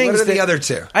few things. What are the other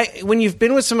 2? When you've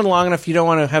been with someone long enough, you don't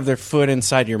want to have their foot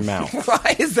inside your mouth.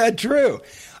 Why is that true?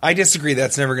 I disagree.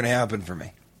 That's never going to happen for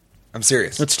me. I'm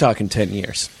serious. Let's talk in 10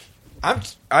 years.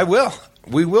 I will.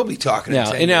 We will be talking in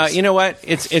 10 years. You know what?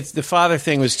 It's the father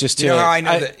thing was just to...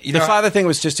 father thing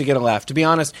was just to get a laugh. To be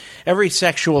honest, every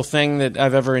sexual thing that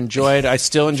I've ever enjoyed, I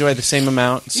still enjoy the same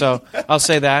amount. So I'll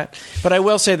say that. But I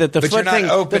will say that the foot thing...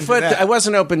 I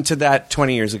wasn't open to that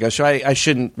 20 years ago, so I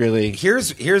shouldn't really...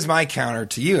 Here's my counter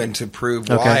to you, and to prove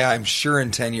why I'm sure in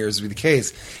 10 years will be the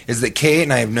case, is that Kate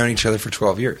and I have known each other for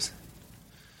 12 years.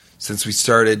 Since we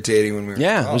started dating when we were in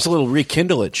college. It was a little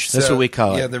rekindlage. That's what we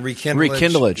call it. Yeah, the rekindlage.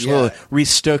 Rekindlage, a little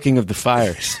restoking of the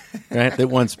fires, right, that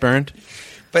once burned.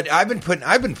 But I've been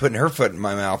putting her foot in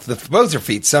my mouth, both her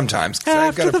feet sometimes.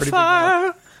 I've got a pretty big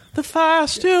mouth. The fire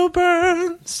still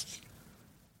burns.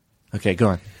 Okay, go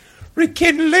on.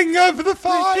 Rekindling of the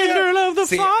fire. Rekindle of the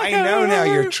fire. I know now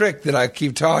your trick that I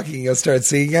keep talking, you'll start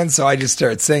singing again, so I just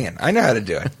start singing. I know how to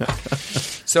do it.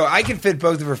 So I can fit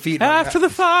both of her feet. After the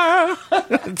fire.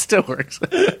 It still works.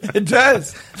 It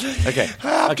does. Okay.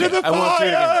 After the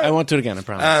fire. I won't do it again, I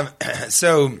promise.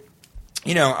 So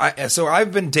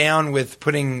I've been down with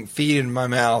putting feet in my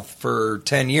mouth for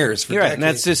 10 years. You're right, and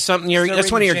that's just something.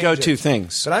 That's one of your go-to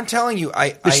things. But I'm telling you,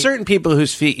 there's certain people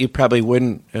whose feet you probably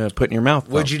wouldn't put in your mouth.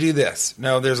 Would you do this?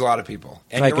 No, there's a lot of people,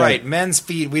 and you're right. Men's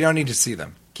feet, we don't need to see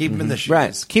them. Keep them in the shoes.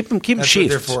 Right. Keep them sheathed. That's what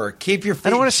they're for. Keep your feet.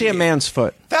 I don't want to see a man's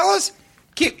foot, fellas.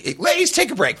 Ladies, take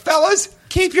a break. Fellas,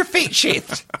 keep your feet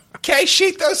sheathed. Okay,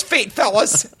 sheath those feet,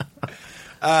 fellas.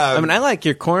 I like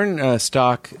your corn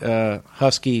stalk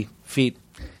husky feet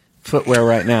footwear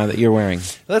right now that you're wearing.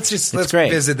 Let's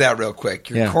visit that real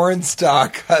quick. Your corn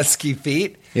stalk husky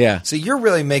feet. Yeah. So you're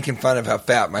really making fun of how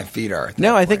fat my feet are.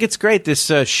 No, I think it's great.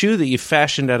 This shoe that you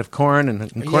fashioned out of corn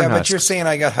and corn husks. But you're saying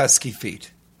I got husky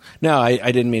feet. No, I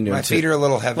didn't mean to. My feet are a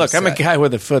little heavy. Look, I'm a guy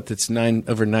with a foot that's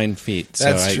over 9 feet. So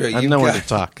that's true. I'm nowhere to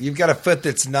talk. You've got a foot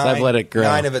that's 9. I've let it grow.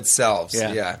 9 of itself.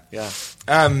 Yeah.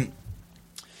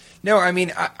 No, I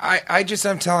mean,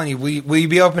 I'm telling you, will you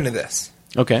be open to this?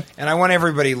 Okay. And I want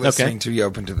everybody listening to be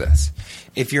open to this.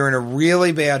 If you're in a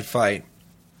really bad fight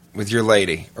with your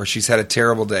lady, or she's had a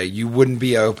terrible day, you wouldn't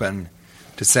be open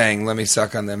to saying, "Let me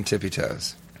suck on them tippy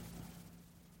toes."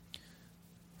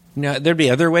 No, there'd be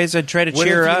other ways I'd try to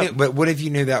cheer her up. But what if you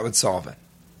knew that would solve it?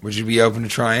 Would you be open to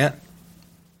trying it?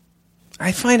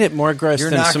 I find it more gross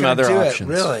than some other options.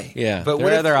 Really? Yeah. But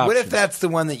what if that's the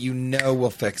one that you know will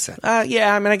fix it?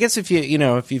 Yeah. I mean, I guess if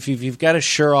if you've got a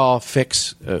sure-all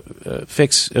fix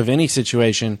of any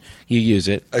situation, you use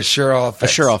it. A sure-all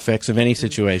fix. A sure-all fix of any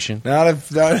situation. Not a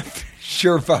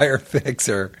surefire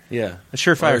fixer. Yeah. A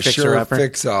surefire fixer upper.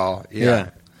 Fix-all.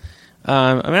 Yeah.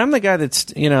 I mean, I'm the guy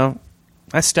that's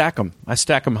I stack them. I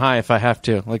stack them high if I have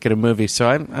to, like at a movie. So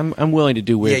I'm willing to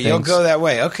do weird things. Yeah, you'll go that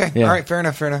way. Okay. Yeah. All right. Fair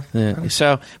enough. Yeah.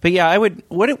 So, but yeah, I would.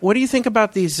 What do you think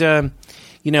about these? In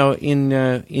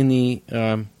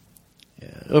the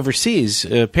overseas,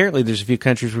 apparently there's a few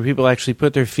countries where people actually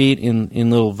put their feet in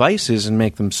little vices and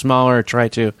make them smaller. Try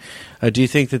to. Do you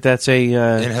think that that's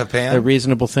a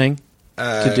reasonable thing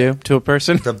to do to a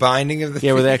person? The binding of the feet?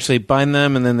 Yeah, where they actually bind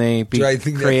them and then they create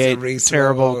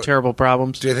terrible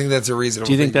problems. Do you think that's a reasonable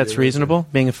Do you think that's reasonable,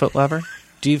 being a foot lover?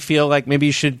 Do you feel like maybe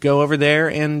you should go over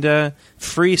there and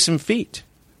free some feet?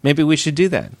 Maybe we should do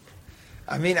that.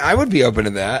 I mean, I would be open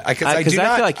to that. Because I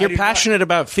feel like you're passionate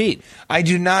about feet. I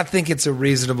do not think it's a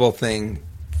reasonable thing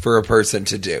for a person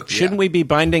to do. Shouldn't we be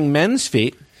binding men's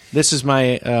feet? This is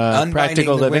my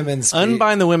practical living.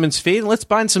 Unbind the women's feet, and let's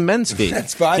bind some men's feet.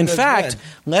 In fact,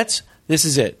 this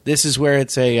is it. This is where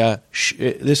it's a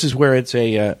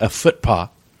foot paw.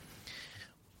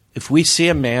 If we see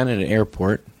a man at an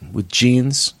airport with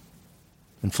jeans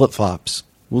and flip flops,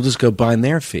 we'll just go bind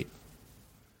their feet.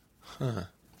 Huh.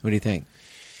 What do you think?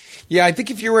 Yeah, I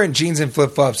think if you're wearing jeans and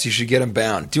flip flops, you should get them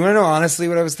bound. Do you want to know honestly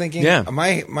what I was thinking? Yeah,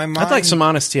 my mind. I'd like some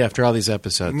honesty after all these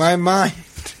episodes. My mind.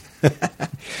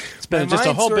 It's been just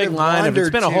a whole big line of. It's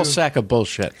been a whole sack of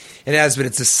bullshit. It has, but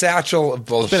it's a satchel of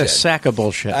bullshit. It's been a sack of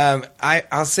bullshit.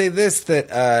 I'll say this,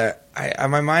 that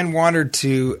my mind wandered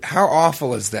to how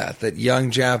awful is that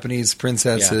young Japanese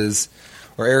princesses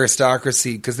or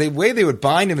aristocracy, because the way they would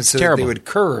bind them is so that they would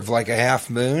curve like a half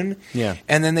moon. Yeah.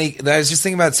 And then I was just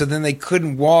thinking about it, so then they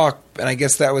couldn't walk, and I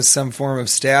guess that was some form of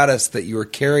status that you were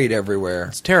carried everywhere.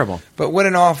 It's terrible. But what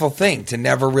an awful thing to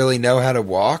never really know how to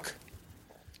walk.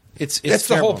 It's That's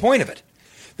terrible. the whole point of it.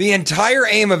 The entire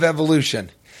aim of evolution,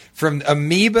 from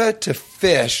amoeba to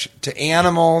fish to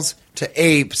animals to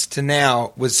apes to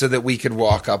now, was so that we could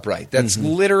walk upright. That's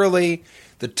literally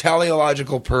the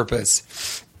teleological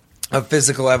purpose of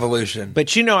physical evolution.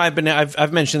 But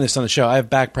I've mentioned this on the show. I have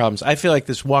back problems. I feel like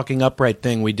this walking upright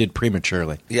thing we did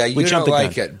prematurely. Yeah, we don't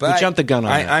like it. But we jumped the gun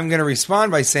on it. I'm going to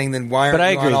respond by saying, then why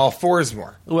aren't you on all fours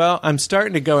more? Well, I'm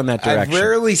starting to go in that direction. I've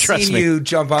rarely Trust seen me. you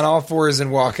jump on all fours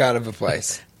and walk out of a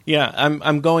place. Yeah,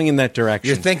 I'm going in that direction.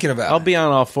 You're thinking about it. I'll be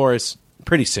on all fours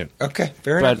pretty soon. Okay,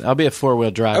 fair enough. But I'll be a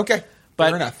 4-wheel drive. Okay, but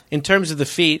fair enough. In terms of the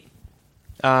feet,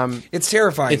 it's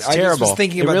terrifying. It's I terrible. just was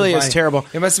thinking It about really the is terrible.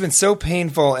 It must have been so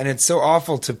painful, and it's so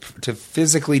awful to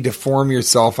physically deform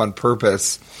yourself on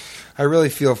purpose. I really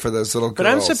feel for those little girls.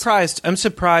 But I'm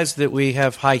surprised that we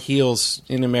have high heels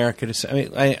in America.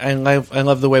 I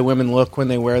love the way women look when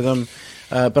they wear them.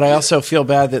 But I also feel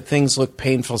bad that things look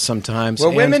painful sometimes.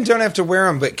 Well, women don't have to wear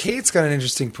them, but Kate's got an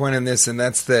interesting point on this, and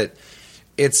that's that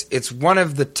it's one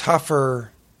of the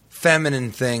tougher feminine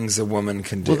things a woman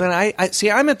can do. Well, then I see.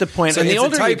 I'm at the point, So and the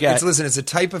older you get, it's a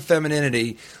type of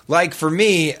femininity. Like for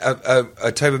me,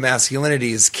 a type of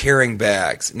masculinity is carrying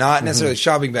bags, not necessarily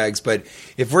shopping bags, but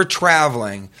if we're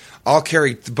traveling, I'll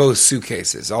carry both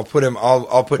suitcases. I'll put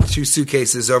 2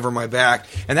 suitcases over my back,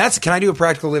 and can I do a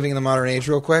practical living in the modern age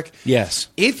real quick? yes.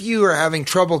 If you are having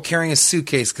trouble carrying a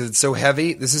suitcase because it's so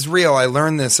heavy, this is real. I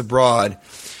learned this abroad.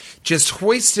 Just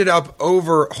hoist it up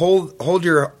over, hold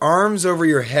your arms over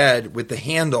your head with the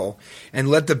handle and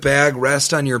let the bag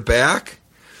rest on your back.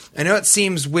 I know it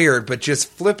seems weird, but just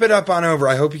flip it up on over.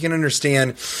 I hope you can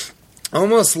understand.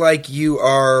 Almost like you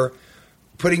are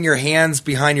putting your hands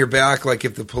behind your back, like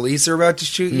if the police are about to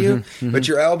shoot you, but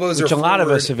your elbows Which are a lot of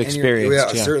forward us have and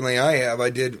experienced, yeah. Certainly I have.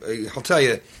 I did. I'll tell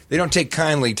you, they don't take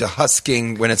kindly to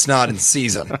husking when it's not in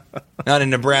season, not in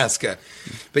Nebraska.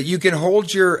 But you can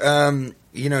hold your,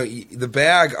 the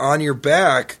bag on your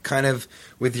back, kind of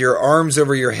with your arms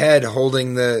over your head,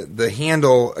 holding the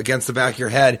handle against the back of your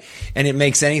head, and it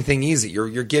makes anything easy.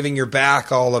 You're giving your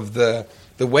back all of the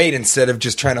weight instead of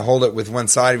just trying to hold it with one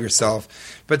side of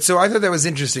yourself. But so I thought that was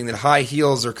interesting that high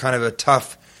heels are kind of a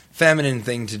tough feminine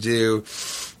thing to do.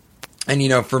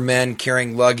 And, for men,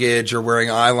 carrying luggage or wearing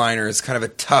eyeliner is kind of a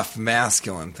tough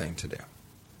masculine thing to do.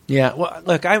 Yeah, well,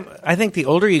 look, I think the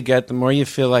older you get, the more you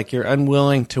feel like you're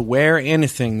unwilling to wear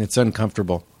anything that's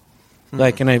uncomfortable. And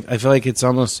I feel like it's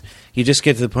almost, you just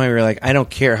get to the point where you're like, I don't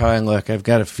care how I look, I've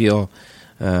got to feel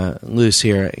loose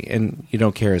here, and you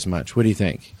don't care as much. What do you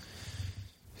think?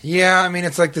 Yeah, I mean,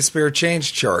 it's like the spare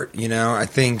change chart, I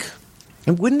think.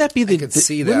 And wouldn't that be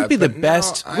wouldn't be the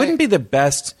best? Wouldn't be the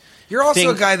best? You're also thing?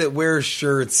 a guy that wears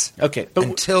shirts but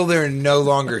until they're no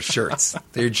longer shirts.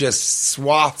 They're just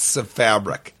swaths of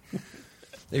fabric.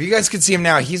 If you guys could see him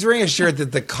now, he's wearing a shirt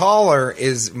that the collar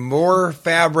is more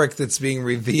fabric that's being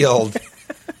revealed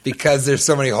because there's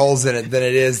so many holes in it than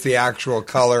it is the actual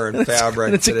color and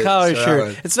fabric. It's a collar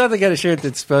shirt. It's not the kind of shirt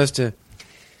that's supposed to.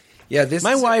 Yeah,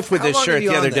 my wife with this shirt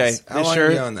the other day. How long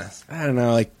have you owned this? I don't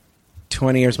know, like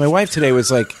 20 years. My wife today was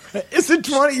like, "Is it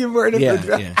 20? You've worn it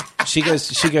for?" Yeah. She goes.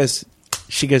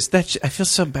 That I feel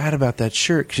so bad about that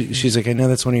shirt. She's like, I know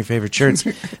that's one of your favorite shirts,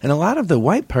 and a lot of the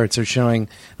white parts are showing,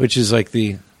 which is like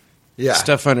the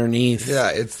stuff underneath. Yeah,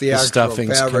 it's the actual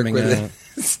stuffing's fabric coming with out.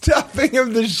 the stuffing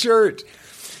of the shirt.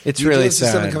 It's really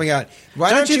sad. Something coming out. Why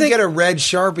don't you get a red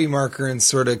Sharpie marker and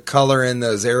sort of color in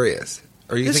those areas?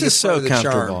 Or you this think is it's so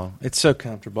comfortable. Charm? It's so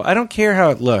comfortable. I don't care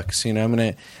how it looks. I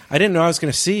didn't know I was going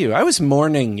to see you. I was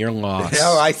mourning your loss.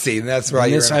 Oh, I see. That's why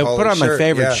you're in a I put on my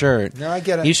favorite shirt. shirt. No, I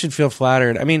get it. You should feel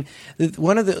flattered. I mean,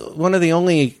 one of the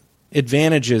only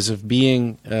advantages of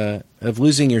being of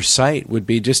losing your sight would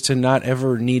be just to not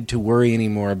ever need to worry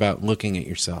anymore about looking at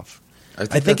yourself.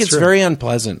 I think it's very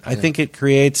unpleasant. I think it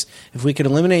creates, if we could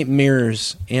eliminate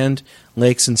mirrors and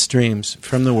lakes and streams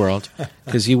from the world,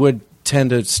 because you would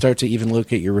tend to start to even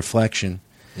look at your reflection.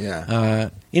 Yeah.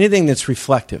 Anything that's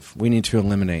reflective, we need to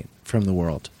eliminate from the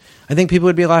world. I think people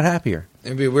would be a lot happier.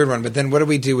 It'd be a weird one, but then what do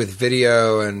we do with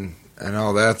video and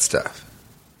all that stuff?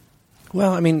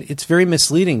 Well, I mean, it's very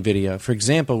misleading video. For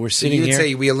example, we're sitting here. You would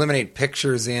say we eliminate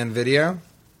pictures and video?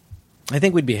 I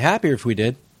think we'd be happier if we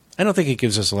did. I don't think it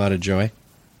gives us a lot of joy.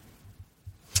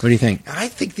 What do you think? I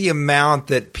think the amount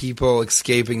that people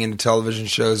escaping into television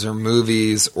shows or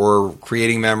movies or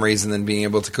creating memories and then being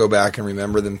able to go back and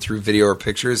remember them through video or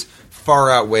pictures far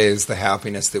outweighs the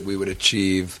happiness that we would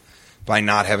achieve by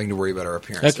not having to worry about our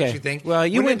appearance. Okay. Don't you think? Well,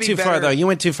 you Wouldn't went it too be far better- though. You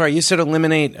went too far. You said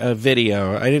eliminate a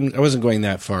video. I wasn't going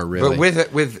that far, really.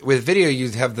 But with video, you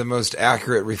have the most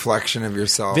accurate reflection of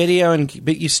yourself. Video,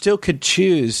 but you still could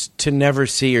choose to never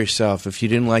see yourself if you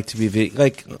didn't like to be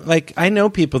like I know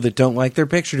people that don't like their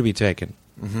picture to be taken.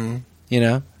 Mm-hmm. You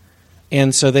know,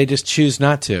 and so they just choose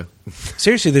not to.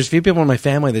 Seriously, there's a few people in my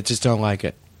family that just don't like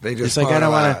it. They just it's like I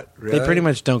don't want to. Really? They pretty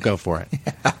much don't go for it.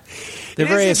 They're It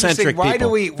very is interesting. eccentric Why people.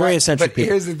 do we- Very why- eccentric but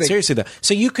people. here's the thing. Seriously though,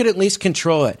 so you could at least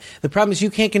control it. The problem is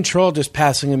you can't control just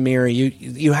passing a mirror.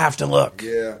 You have to look.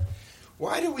 Yeah.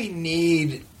 Why do we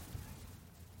need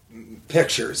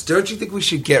pictures? Don't you think we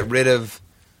should get rid of...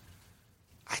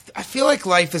 I feel like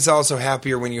life is also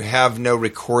happier when you have no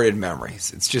recorded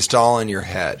memories. It's just all in your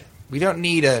head. We don't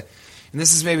need a... And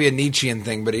this is maybe a Nietzschean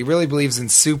thing, but he really believes in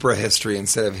supra-history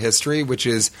instead of history, which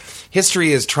is...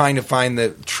 History is trying to find the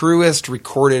truest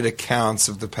recorded accounts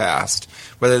of the past,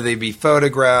 whether they be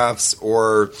photographs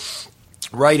or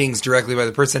writings directly by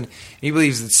the person. He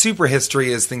believes that superhistory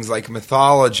is things like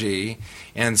mythology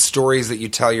and stories that you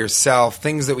tell yourself,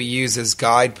 things that we use as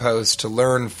guideposts to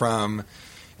learn from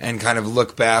and kind of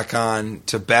look back on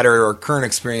to better our current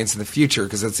experience in the future,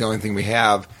 because that's the only thing we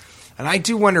have. And I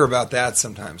do wonder about that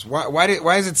sometimes. Why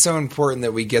is it so important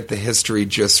that we get the history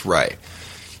just right?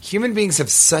 Human beings have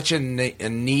such a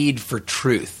need for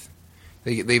truth.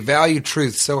 They value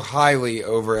truth so highly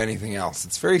over anything else.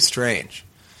 It's very strange.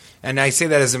 And I say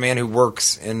that as a man who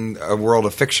works in a world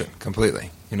of fiction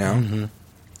completely, you know? Mm-hmm.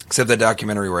 Except the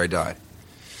documentary where I died.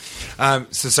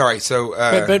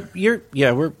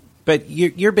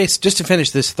 You're based, just to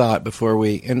finish this thought before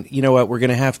we, and you know what, we're going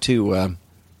to have to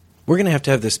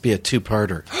have this be a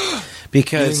two-parter.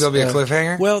 Because you think there'll be a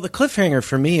cliffhanger? Well, the cliffhanger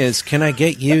for me is, can I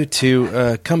get you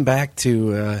to come back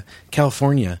to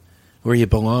California, where you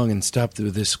belong, and stop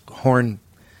with this horn?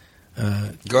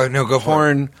 Go for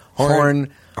it.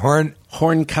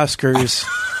 Horn cuskers.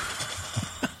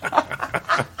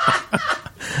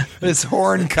 This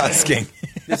horn cusking.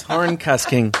 This horn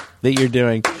cusking that you're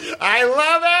doing. I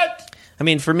love it. I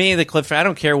mean, for me, the cliff, I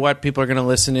don't care what people are going to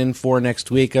listen in for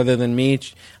next week other than me.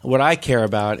 What I care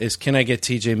about is, can I get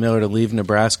TJ Miller to leave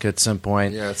Nebraska at some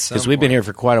point? Yeah, at some Because we've been point. here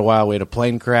for quite a while. We had a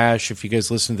plane crash. If you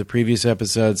guys listened to the previous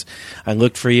episodes, I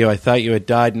looked for you. I thought you had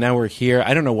died. Now we're here.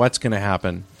 I don't know what's going to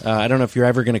happen. I don't know if you're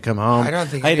ever going to come home. I don't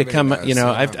think I had to anybody come. knows, You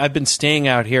know, yeah. I've been staying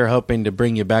out here hoping to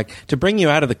bring you back, to bring you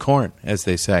out of the corn, as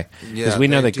they say. Because Yeah, we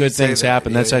know they that do good say things that.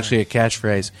 happen. Yeah, That's yeah. actually a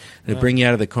catchphrase, to bring you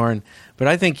out of the corn. But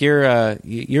I think you're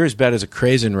as bad as a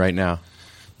craisin right now.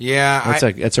 Yeah,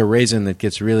 That's a raisin that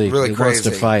gets really it wants crazy.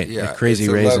 to fight. Yeah, a crazy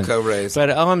it's a raisin. loco raisin. But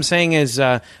all I'm saying is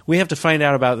we have to find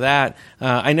out about that.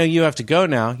 I know you have to go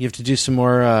now. You have to do some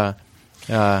more. I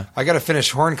got to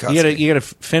finish horn cusking. You got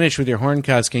to finish with your horn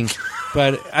cusking.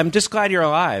 But I'm just glad you're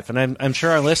alive, and I'm sure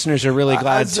our listeners are really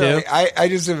glad I'm sorry. too. I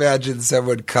just imagine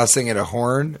someone cussing at a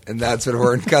horn, and that's what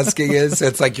horn cusking is. So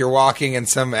it's like you're walking, and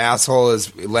some asshole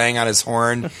is laying on his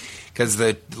horn because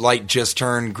the light just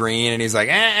turned green, and he's like,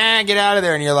 get out of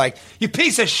there. And you're like, you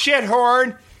piece of shit,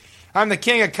 horn. I'm the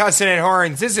king of cussing at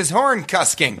horns. This is horn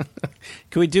cusking.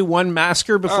 Can we do one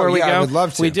masker before we go? I would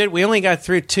love to. We only got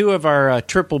through 2 of our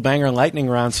triple banger lightning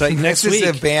rounds. So next This week,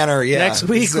 is a banner, yeah. Next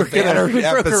week This is a we banner broke a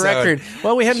episode. record.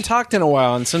 Well, we hadn't talked in a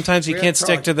while, and sometimes you We can't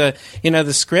haven't stick to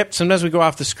the script. Sometimes we go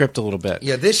off the script a little bit.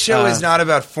 Yeah, this show is not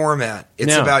about format. It's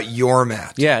no. about your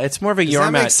mat. Yeah, it's more of a Does your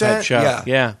that make mat type sense? show.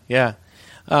 Yeah.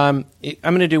 I'm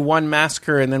going to do one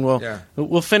masker, and then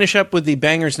we'll finish up with the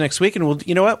bangers next week. And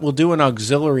you know what? We'll do an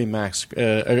auxiliary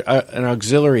an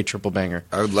auxiliary triple banger.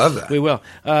 I would love that. We will.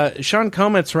 Sean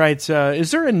Comets writes,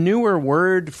 is there a newer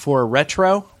word for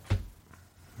retro?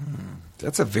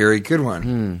 That's a very good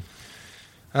one.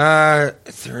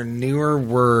 Is there a newer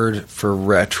word for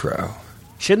retro?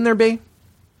 Shouldn't there be?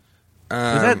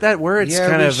 That word's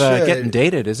kind of getting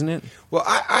dated, isn't it? Well,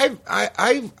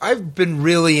 I've been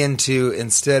really into,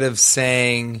 instead of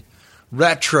saying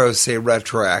retro, say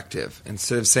retroactive.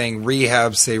 Instead of saying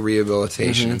rehab, say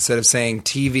rehabilitation. Mm-hmm. Instead of saying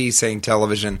TV, saying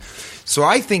television. So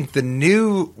I think the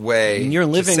new way And you're to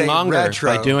living say longer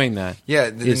retro, by doing that. Yeah,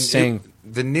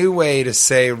 the new way to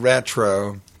say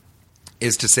retro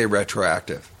is to say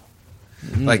retroactive.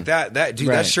 Like that dude,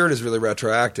 Right. that shirt is really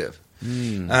retroactive.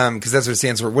 Because that's what it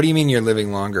stands for. What do you mean you're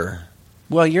living longer?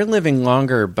 Well, you're living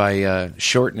longer by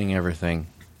shortening everything.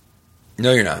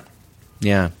 No, you're not.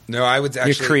 Yeah. No, I would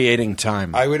actually... You're creating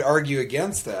time. I would argue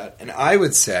against that, and I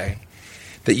would say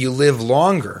that you live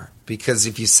longer because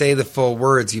if you say the full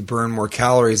words, you burn more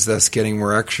calories, thus getting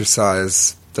more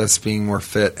exercise thus being more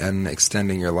fit and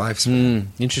extending your lifespan.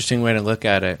 Interesting way to look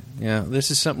at it. Yeah,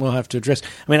 this is something we'll have to address.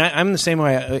 I mean, I'm the same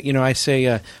way. I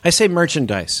say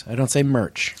merchandise. I don't say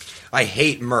merch. I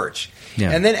hate merch.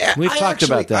 Yeah. And then We've talked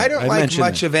about that. I don't like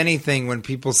much of anything when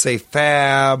people say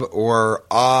fab or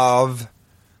of.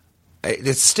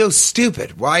 It's still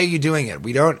stupid. Why are you doing it?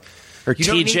 We don't. Or you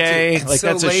don't need to. TJ, It's like so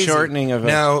that's lazy. a shortening of.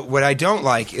 No, what I don't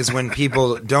like is when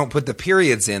people don't put the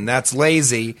periods in. That's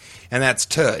lazy, and that's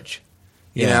tudge.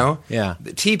 You know? Yeah.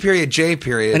 The T period, J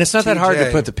period. And it's not that hard to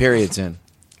TJ. put the periods in.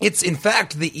 It's, in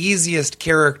fact, the easiest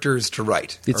characters to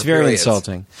write. It's or very periods.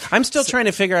 insulting. I'm still trying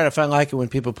to figure out if I like it when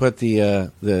people put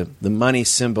the money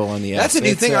symbol on the S. That's a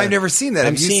new thing. I've never seen that.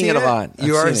 I'm Have you seeing seen it a lot.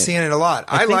 You are seeing it a lot.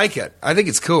 I like it. I think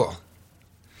it's cool.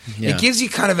 Yeah. It gives you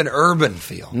kind of an urban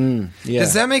feel. Yeah.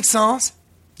 Does that make sense?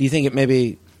 Do you think it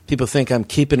maybe people think I'm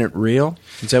keeping it real?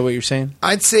 Is that what you're saying?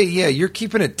 I'd say, yeah, you're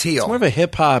keeping it teal. It's more of a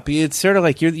hip hop. It's sort of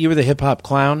like you were the hip hop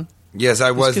clown. Yes,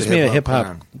 I was This the gives me a hip hip hop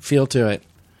hop. feel to it.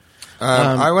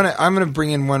 I'm going to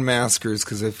bring in one Maskers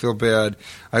because I feel bad.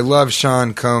 I love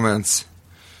Sean Coments,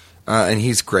 and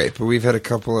he's great, but we've had a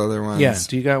couple other ones. Yeah.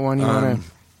 Do you got one you want to?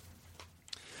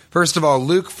 First of all,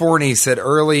 Luke Forney said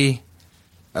early,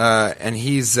 and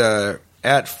he's at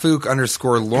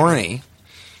Fook_Lorney,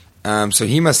 so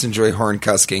he must enjoy horn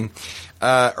cusking.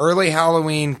 Early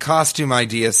Halloween costume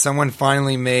idea. Someone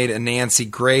finally made a Nancy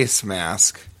Grace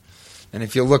mask. And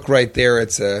if you look right there,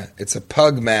 it's a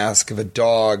pug mask of a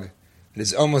dog that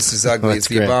is almost as ugly as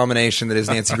the abomination that is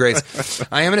Nancy Grace.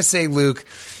 I am going to say, Luke,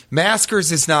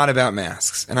 Maskers is not about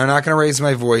masks. And I'm not going to raise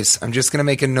my voice. I'm just going to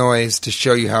make a noise to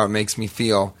show you how it makes me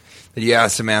feel that you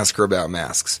asked a masker about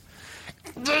masks.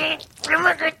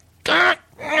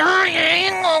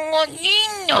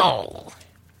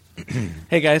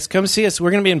 Hey guys, come see us.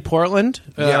 We're going to be in Portland.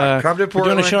 Yeah, come to We're doing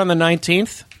Portland. a show on the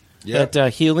 19th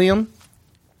at Helium.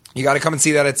 You got to come and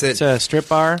see that. It's a strip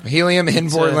bar. Helium in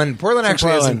Portland. Portland it's in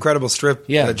actually has Portland. incredible strip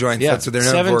joints. That's what they're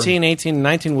known 17, 18, and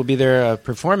 19 will be there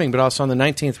performing, but also on the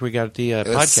 19th we got the for.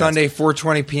 podcast. It's Sunday,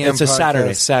 4:20 p.m. It's a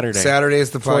podcast. Saturday. Saturday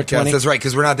is the podcast. 4:20. That's right,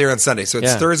 because we're not there on Sunday. So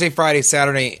it's Thursday, Friday,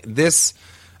 Saturday.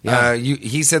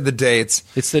 He said the dates.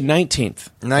 It's the 19th.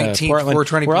 19th, Portland.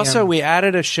 4:20 p.m. We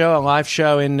added a live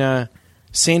show in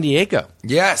San Diego.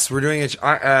 Yes, we're doing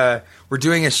a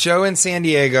show in San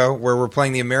Diego where we're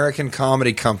playing the American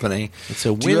Comedy Company. It's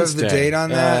a Wednesday. Do you have the date on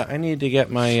that? I need to get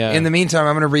my... In the meantime,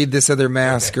 I'm going to read this other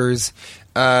Maskers.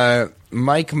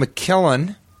 Mike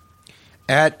McKillen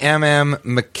at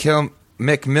McMillion.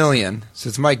 So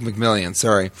it's Mike McMillion,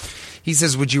 sorry. He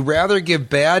says, would you rather give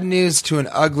bad news to an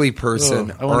ugly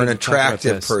person or an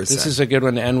attractive person? This is a good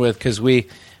one to end with because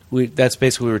that's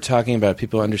basically what we were talking about,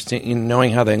 people understanding,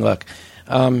 knowing how they look.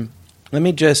 Let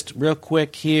me just real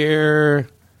quick here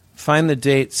find the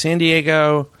date. San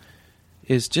Diego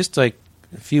is just like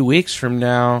a few weeks from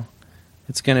now.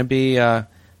 It's going to be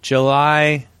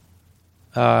July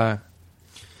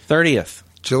 30th.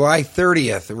 July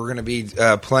 30th, we're going to be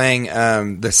playing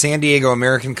the San Diego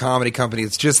American Comedy Company.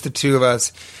 It's just the two of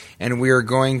us, and we are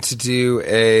going to do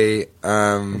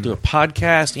We'll do a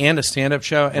podcast and a stand-up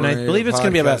show, and I believe it's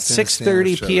going to be about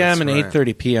 6:30 p.m. and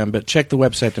 8:30 p.m., but check the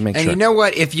website to make sure. And you know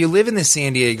what? If you live in the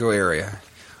San Diego area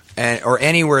or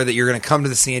anywhere that you're going to come to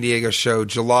the San Diego show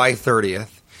July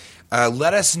 30th,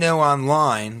 let us know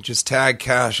online. Just tag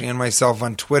Cash and myself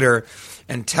on Twitter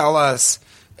and tell us,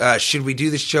 should we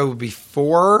do the show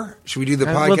before? Should we do the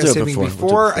podcast we'll do it taping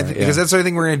before. Because that's what I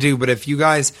think we're going to do. But if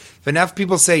enough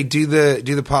people say do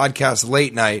the podcast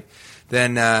late night,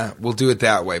 then we'll do it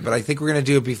that way. But I think we're going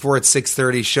to do it before at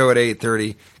 6:30, show at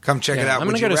 8:30. Come check it out.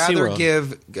 Would you rather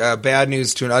give bad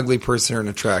news to an ugly person or an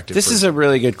attractive person? This is a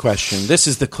really good question. This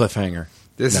is the cliffhanger.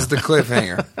 This is the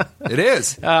cliffhanger. It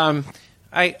is.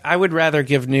 I would rather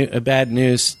give bad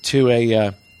news to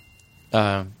a...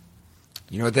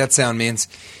 You know what that sound means?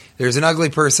 There's an ugly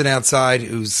person outside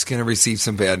who's going to receive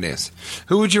some bad news.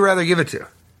 Who would you rather give it to?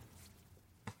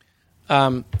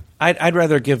 I'd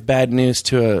rather give bad news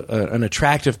to an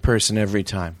attractive person every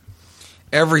time.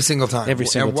 Every single time. Every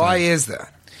single time. And why time. is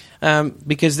that?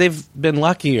 Because they've been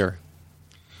luckier.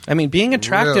 I mean, being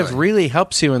attractive really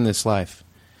helps you in this life.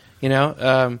 You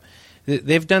know,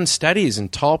 they've done studies,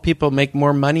 and tall people make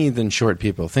more money than short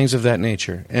people, things of that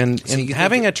nature. And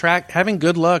having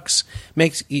good looks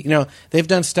makes, they've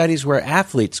done studies where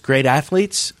great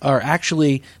athletes, are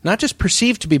actually not just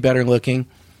perceived to be better looking,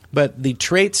 but the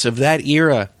traits of that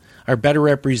era are better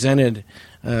represented.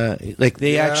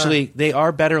 They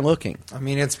are better looking. I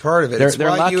mean, it's part of it. It's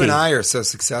why you and I are so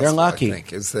successful. They're lucky. I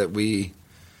think, is that we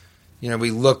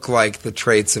look like the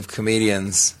traits of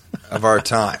comedians of our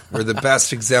time. We're the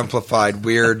best exemplified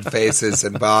weird faces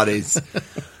and bodies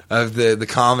of the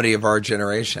comedy of our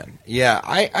generation. Yeah,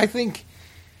 I think,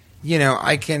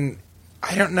 I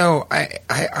don't know.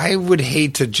 I would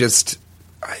hate to just,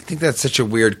 I think that's such a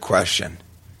weird question.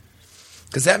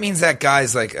 Because that means that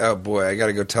guy's like, oh boy, I got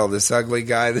to go tell this ugly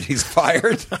guy that he's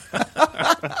fired.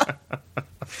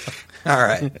 All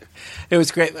right. It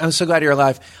was great. I'm so glad you're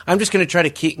alive. I'm just going to try to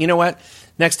keep, you know what?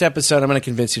 Next episode, I'm going to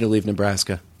convince you to leave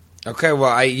Nebraska. Okay, well,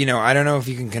 I don't know if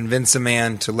you can convince a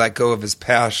man to let go of his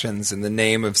passions in the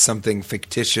name of something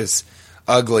fictitious,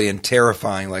 ugly, and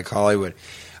terrifying like Hollywood.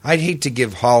 I'd hate to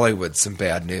give Hollywood some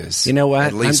bad news. You know what?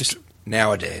 At least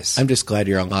nowadays. I'm just glad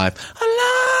you're alive.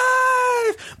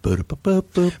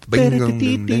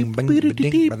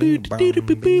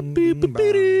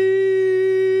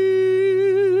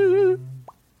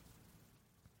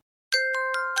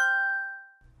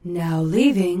 Now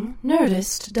leaving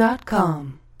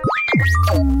Nerdist.com.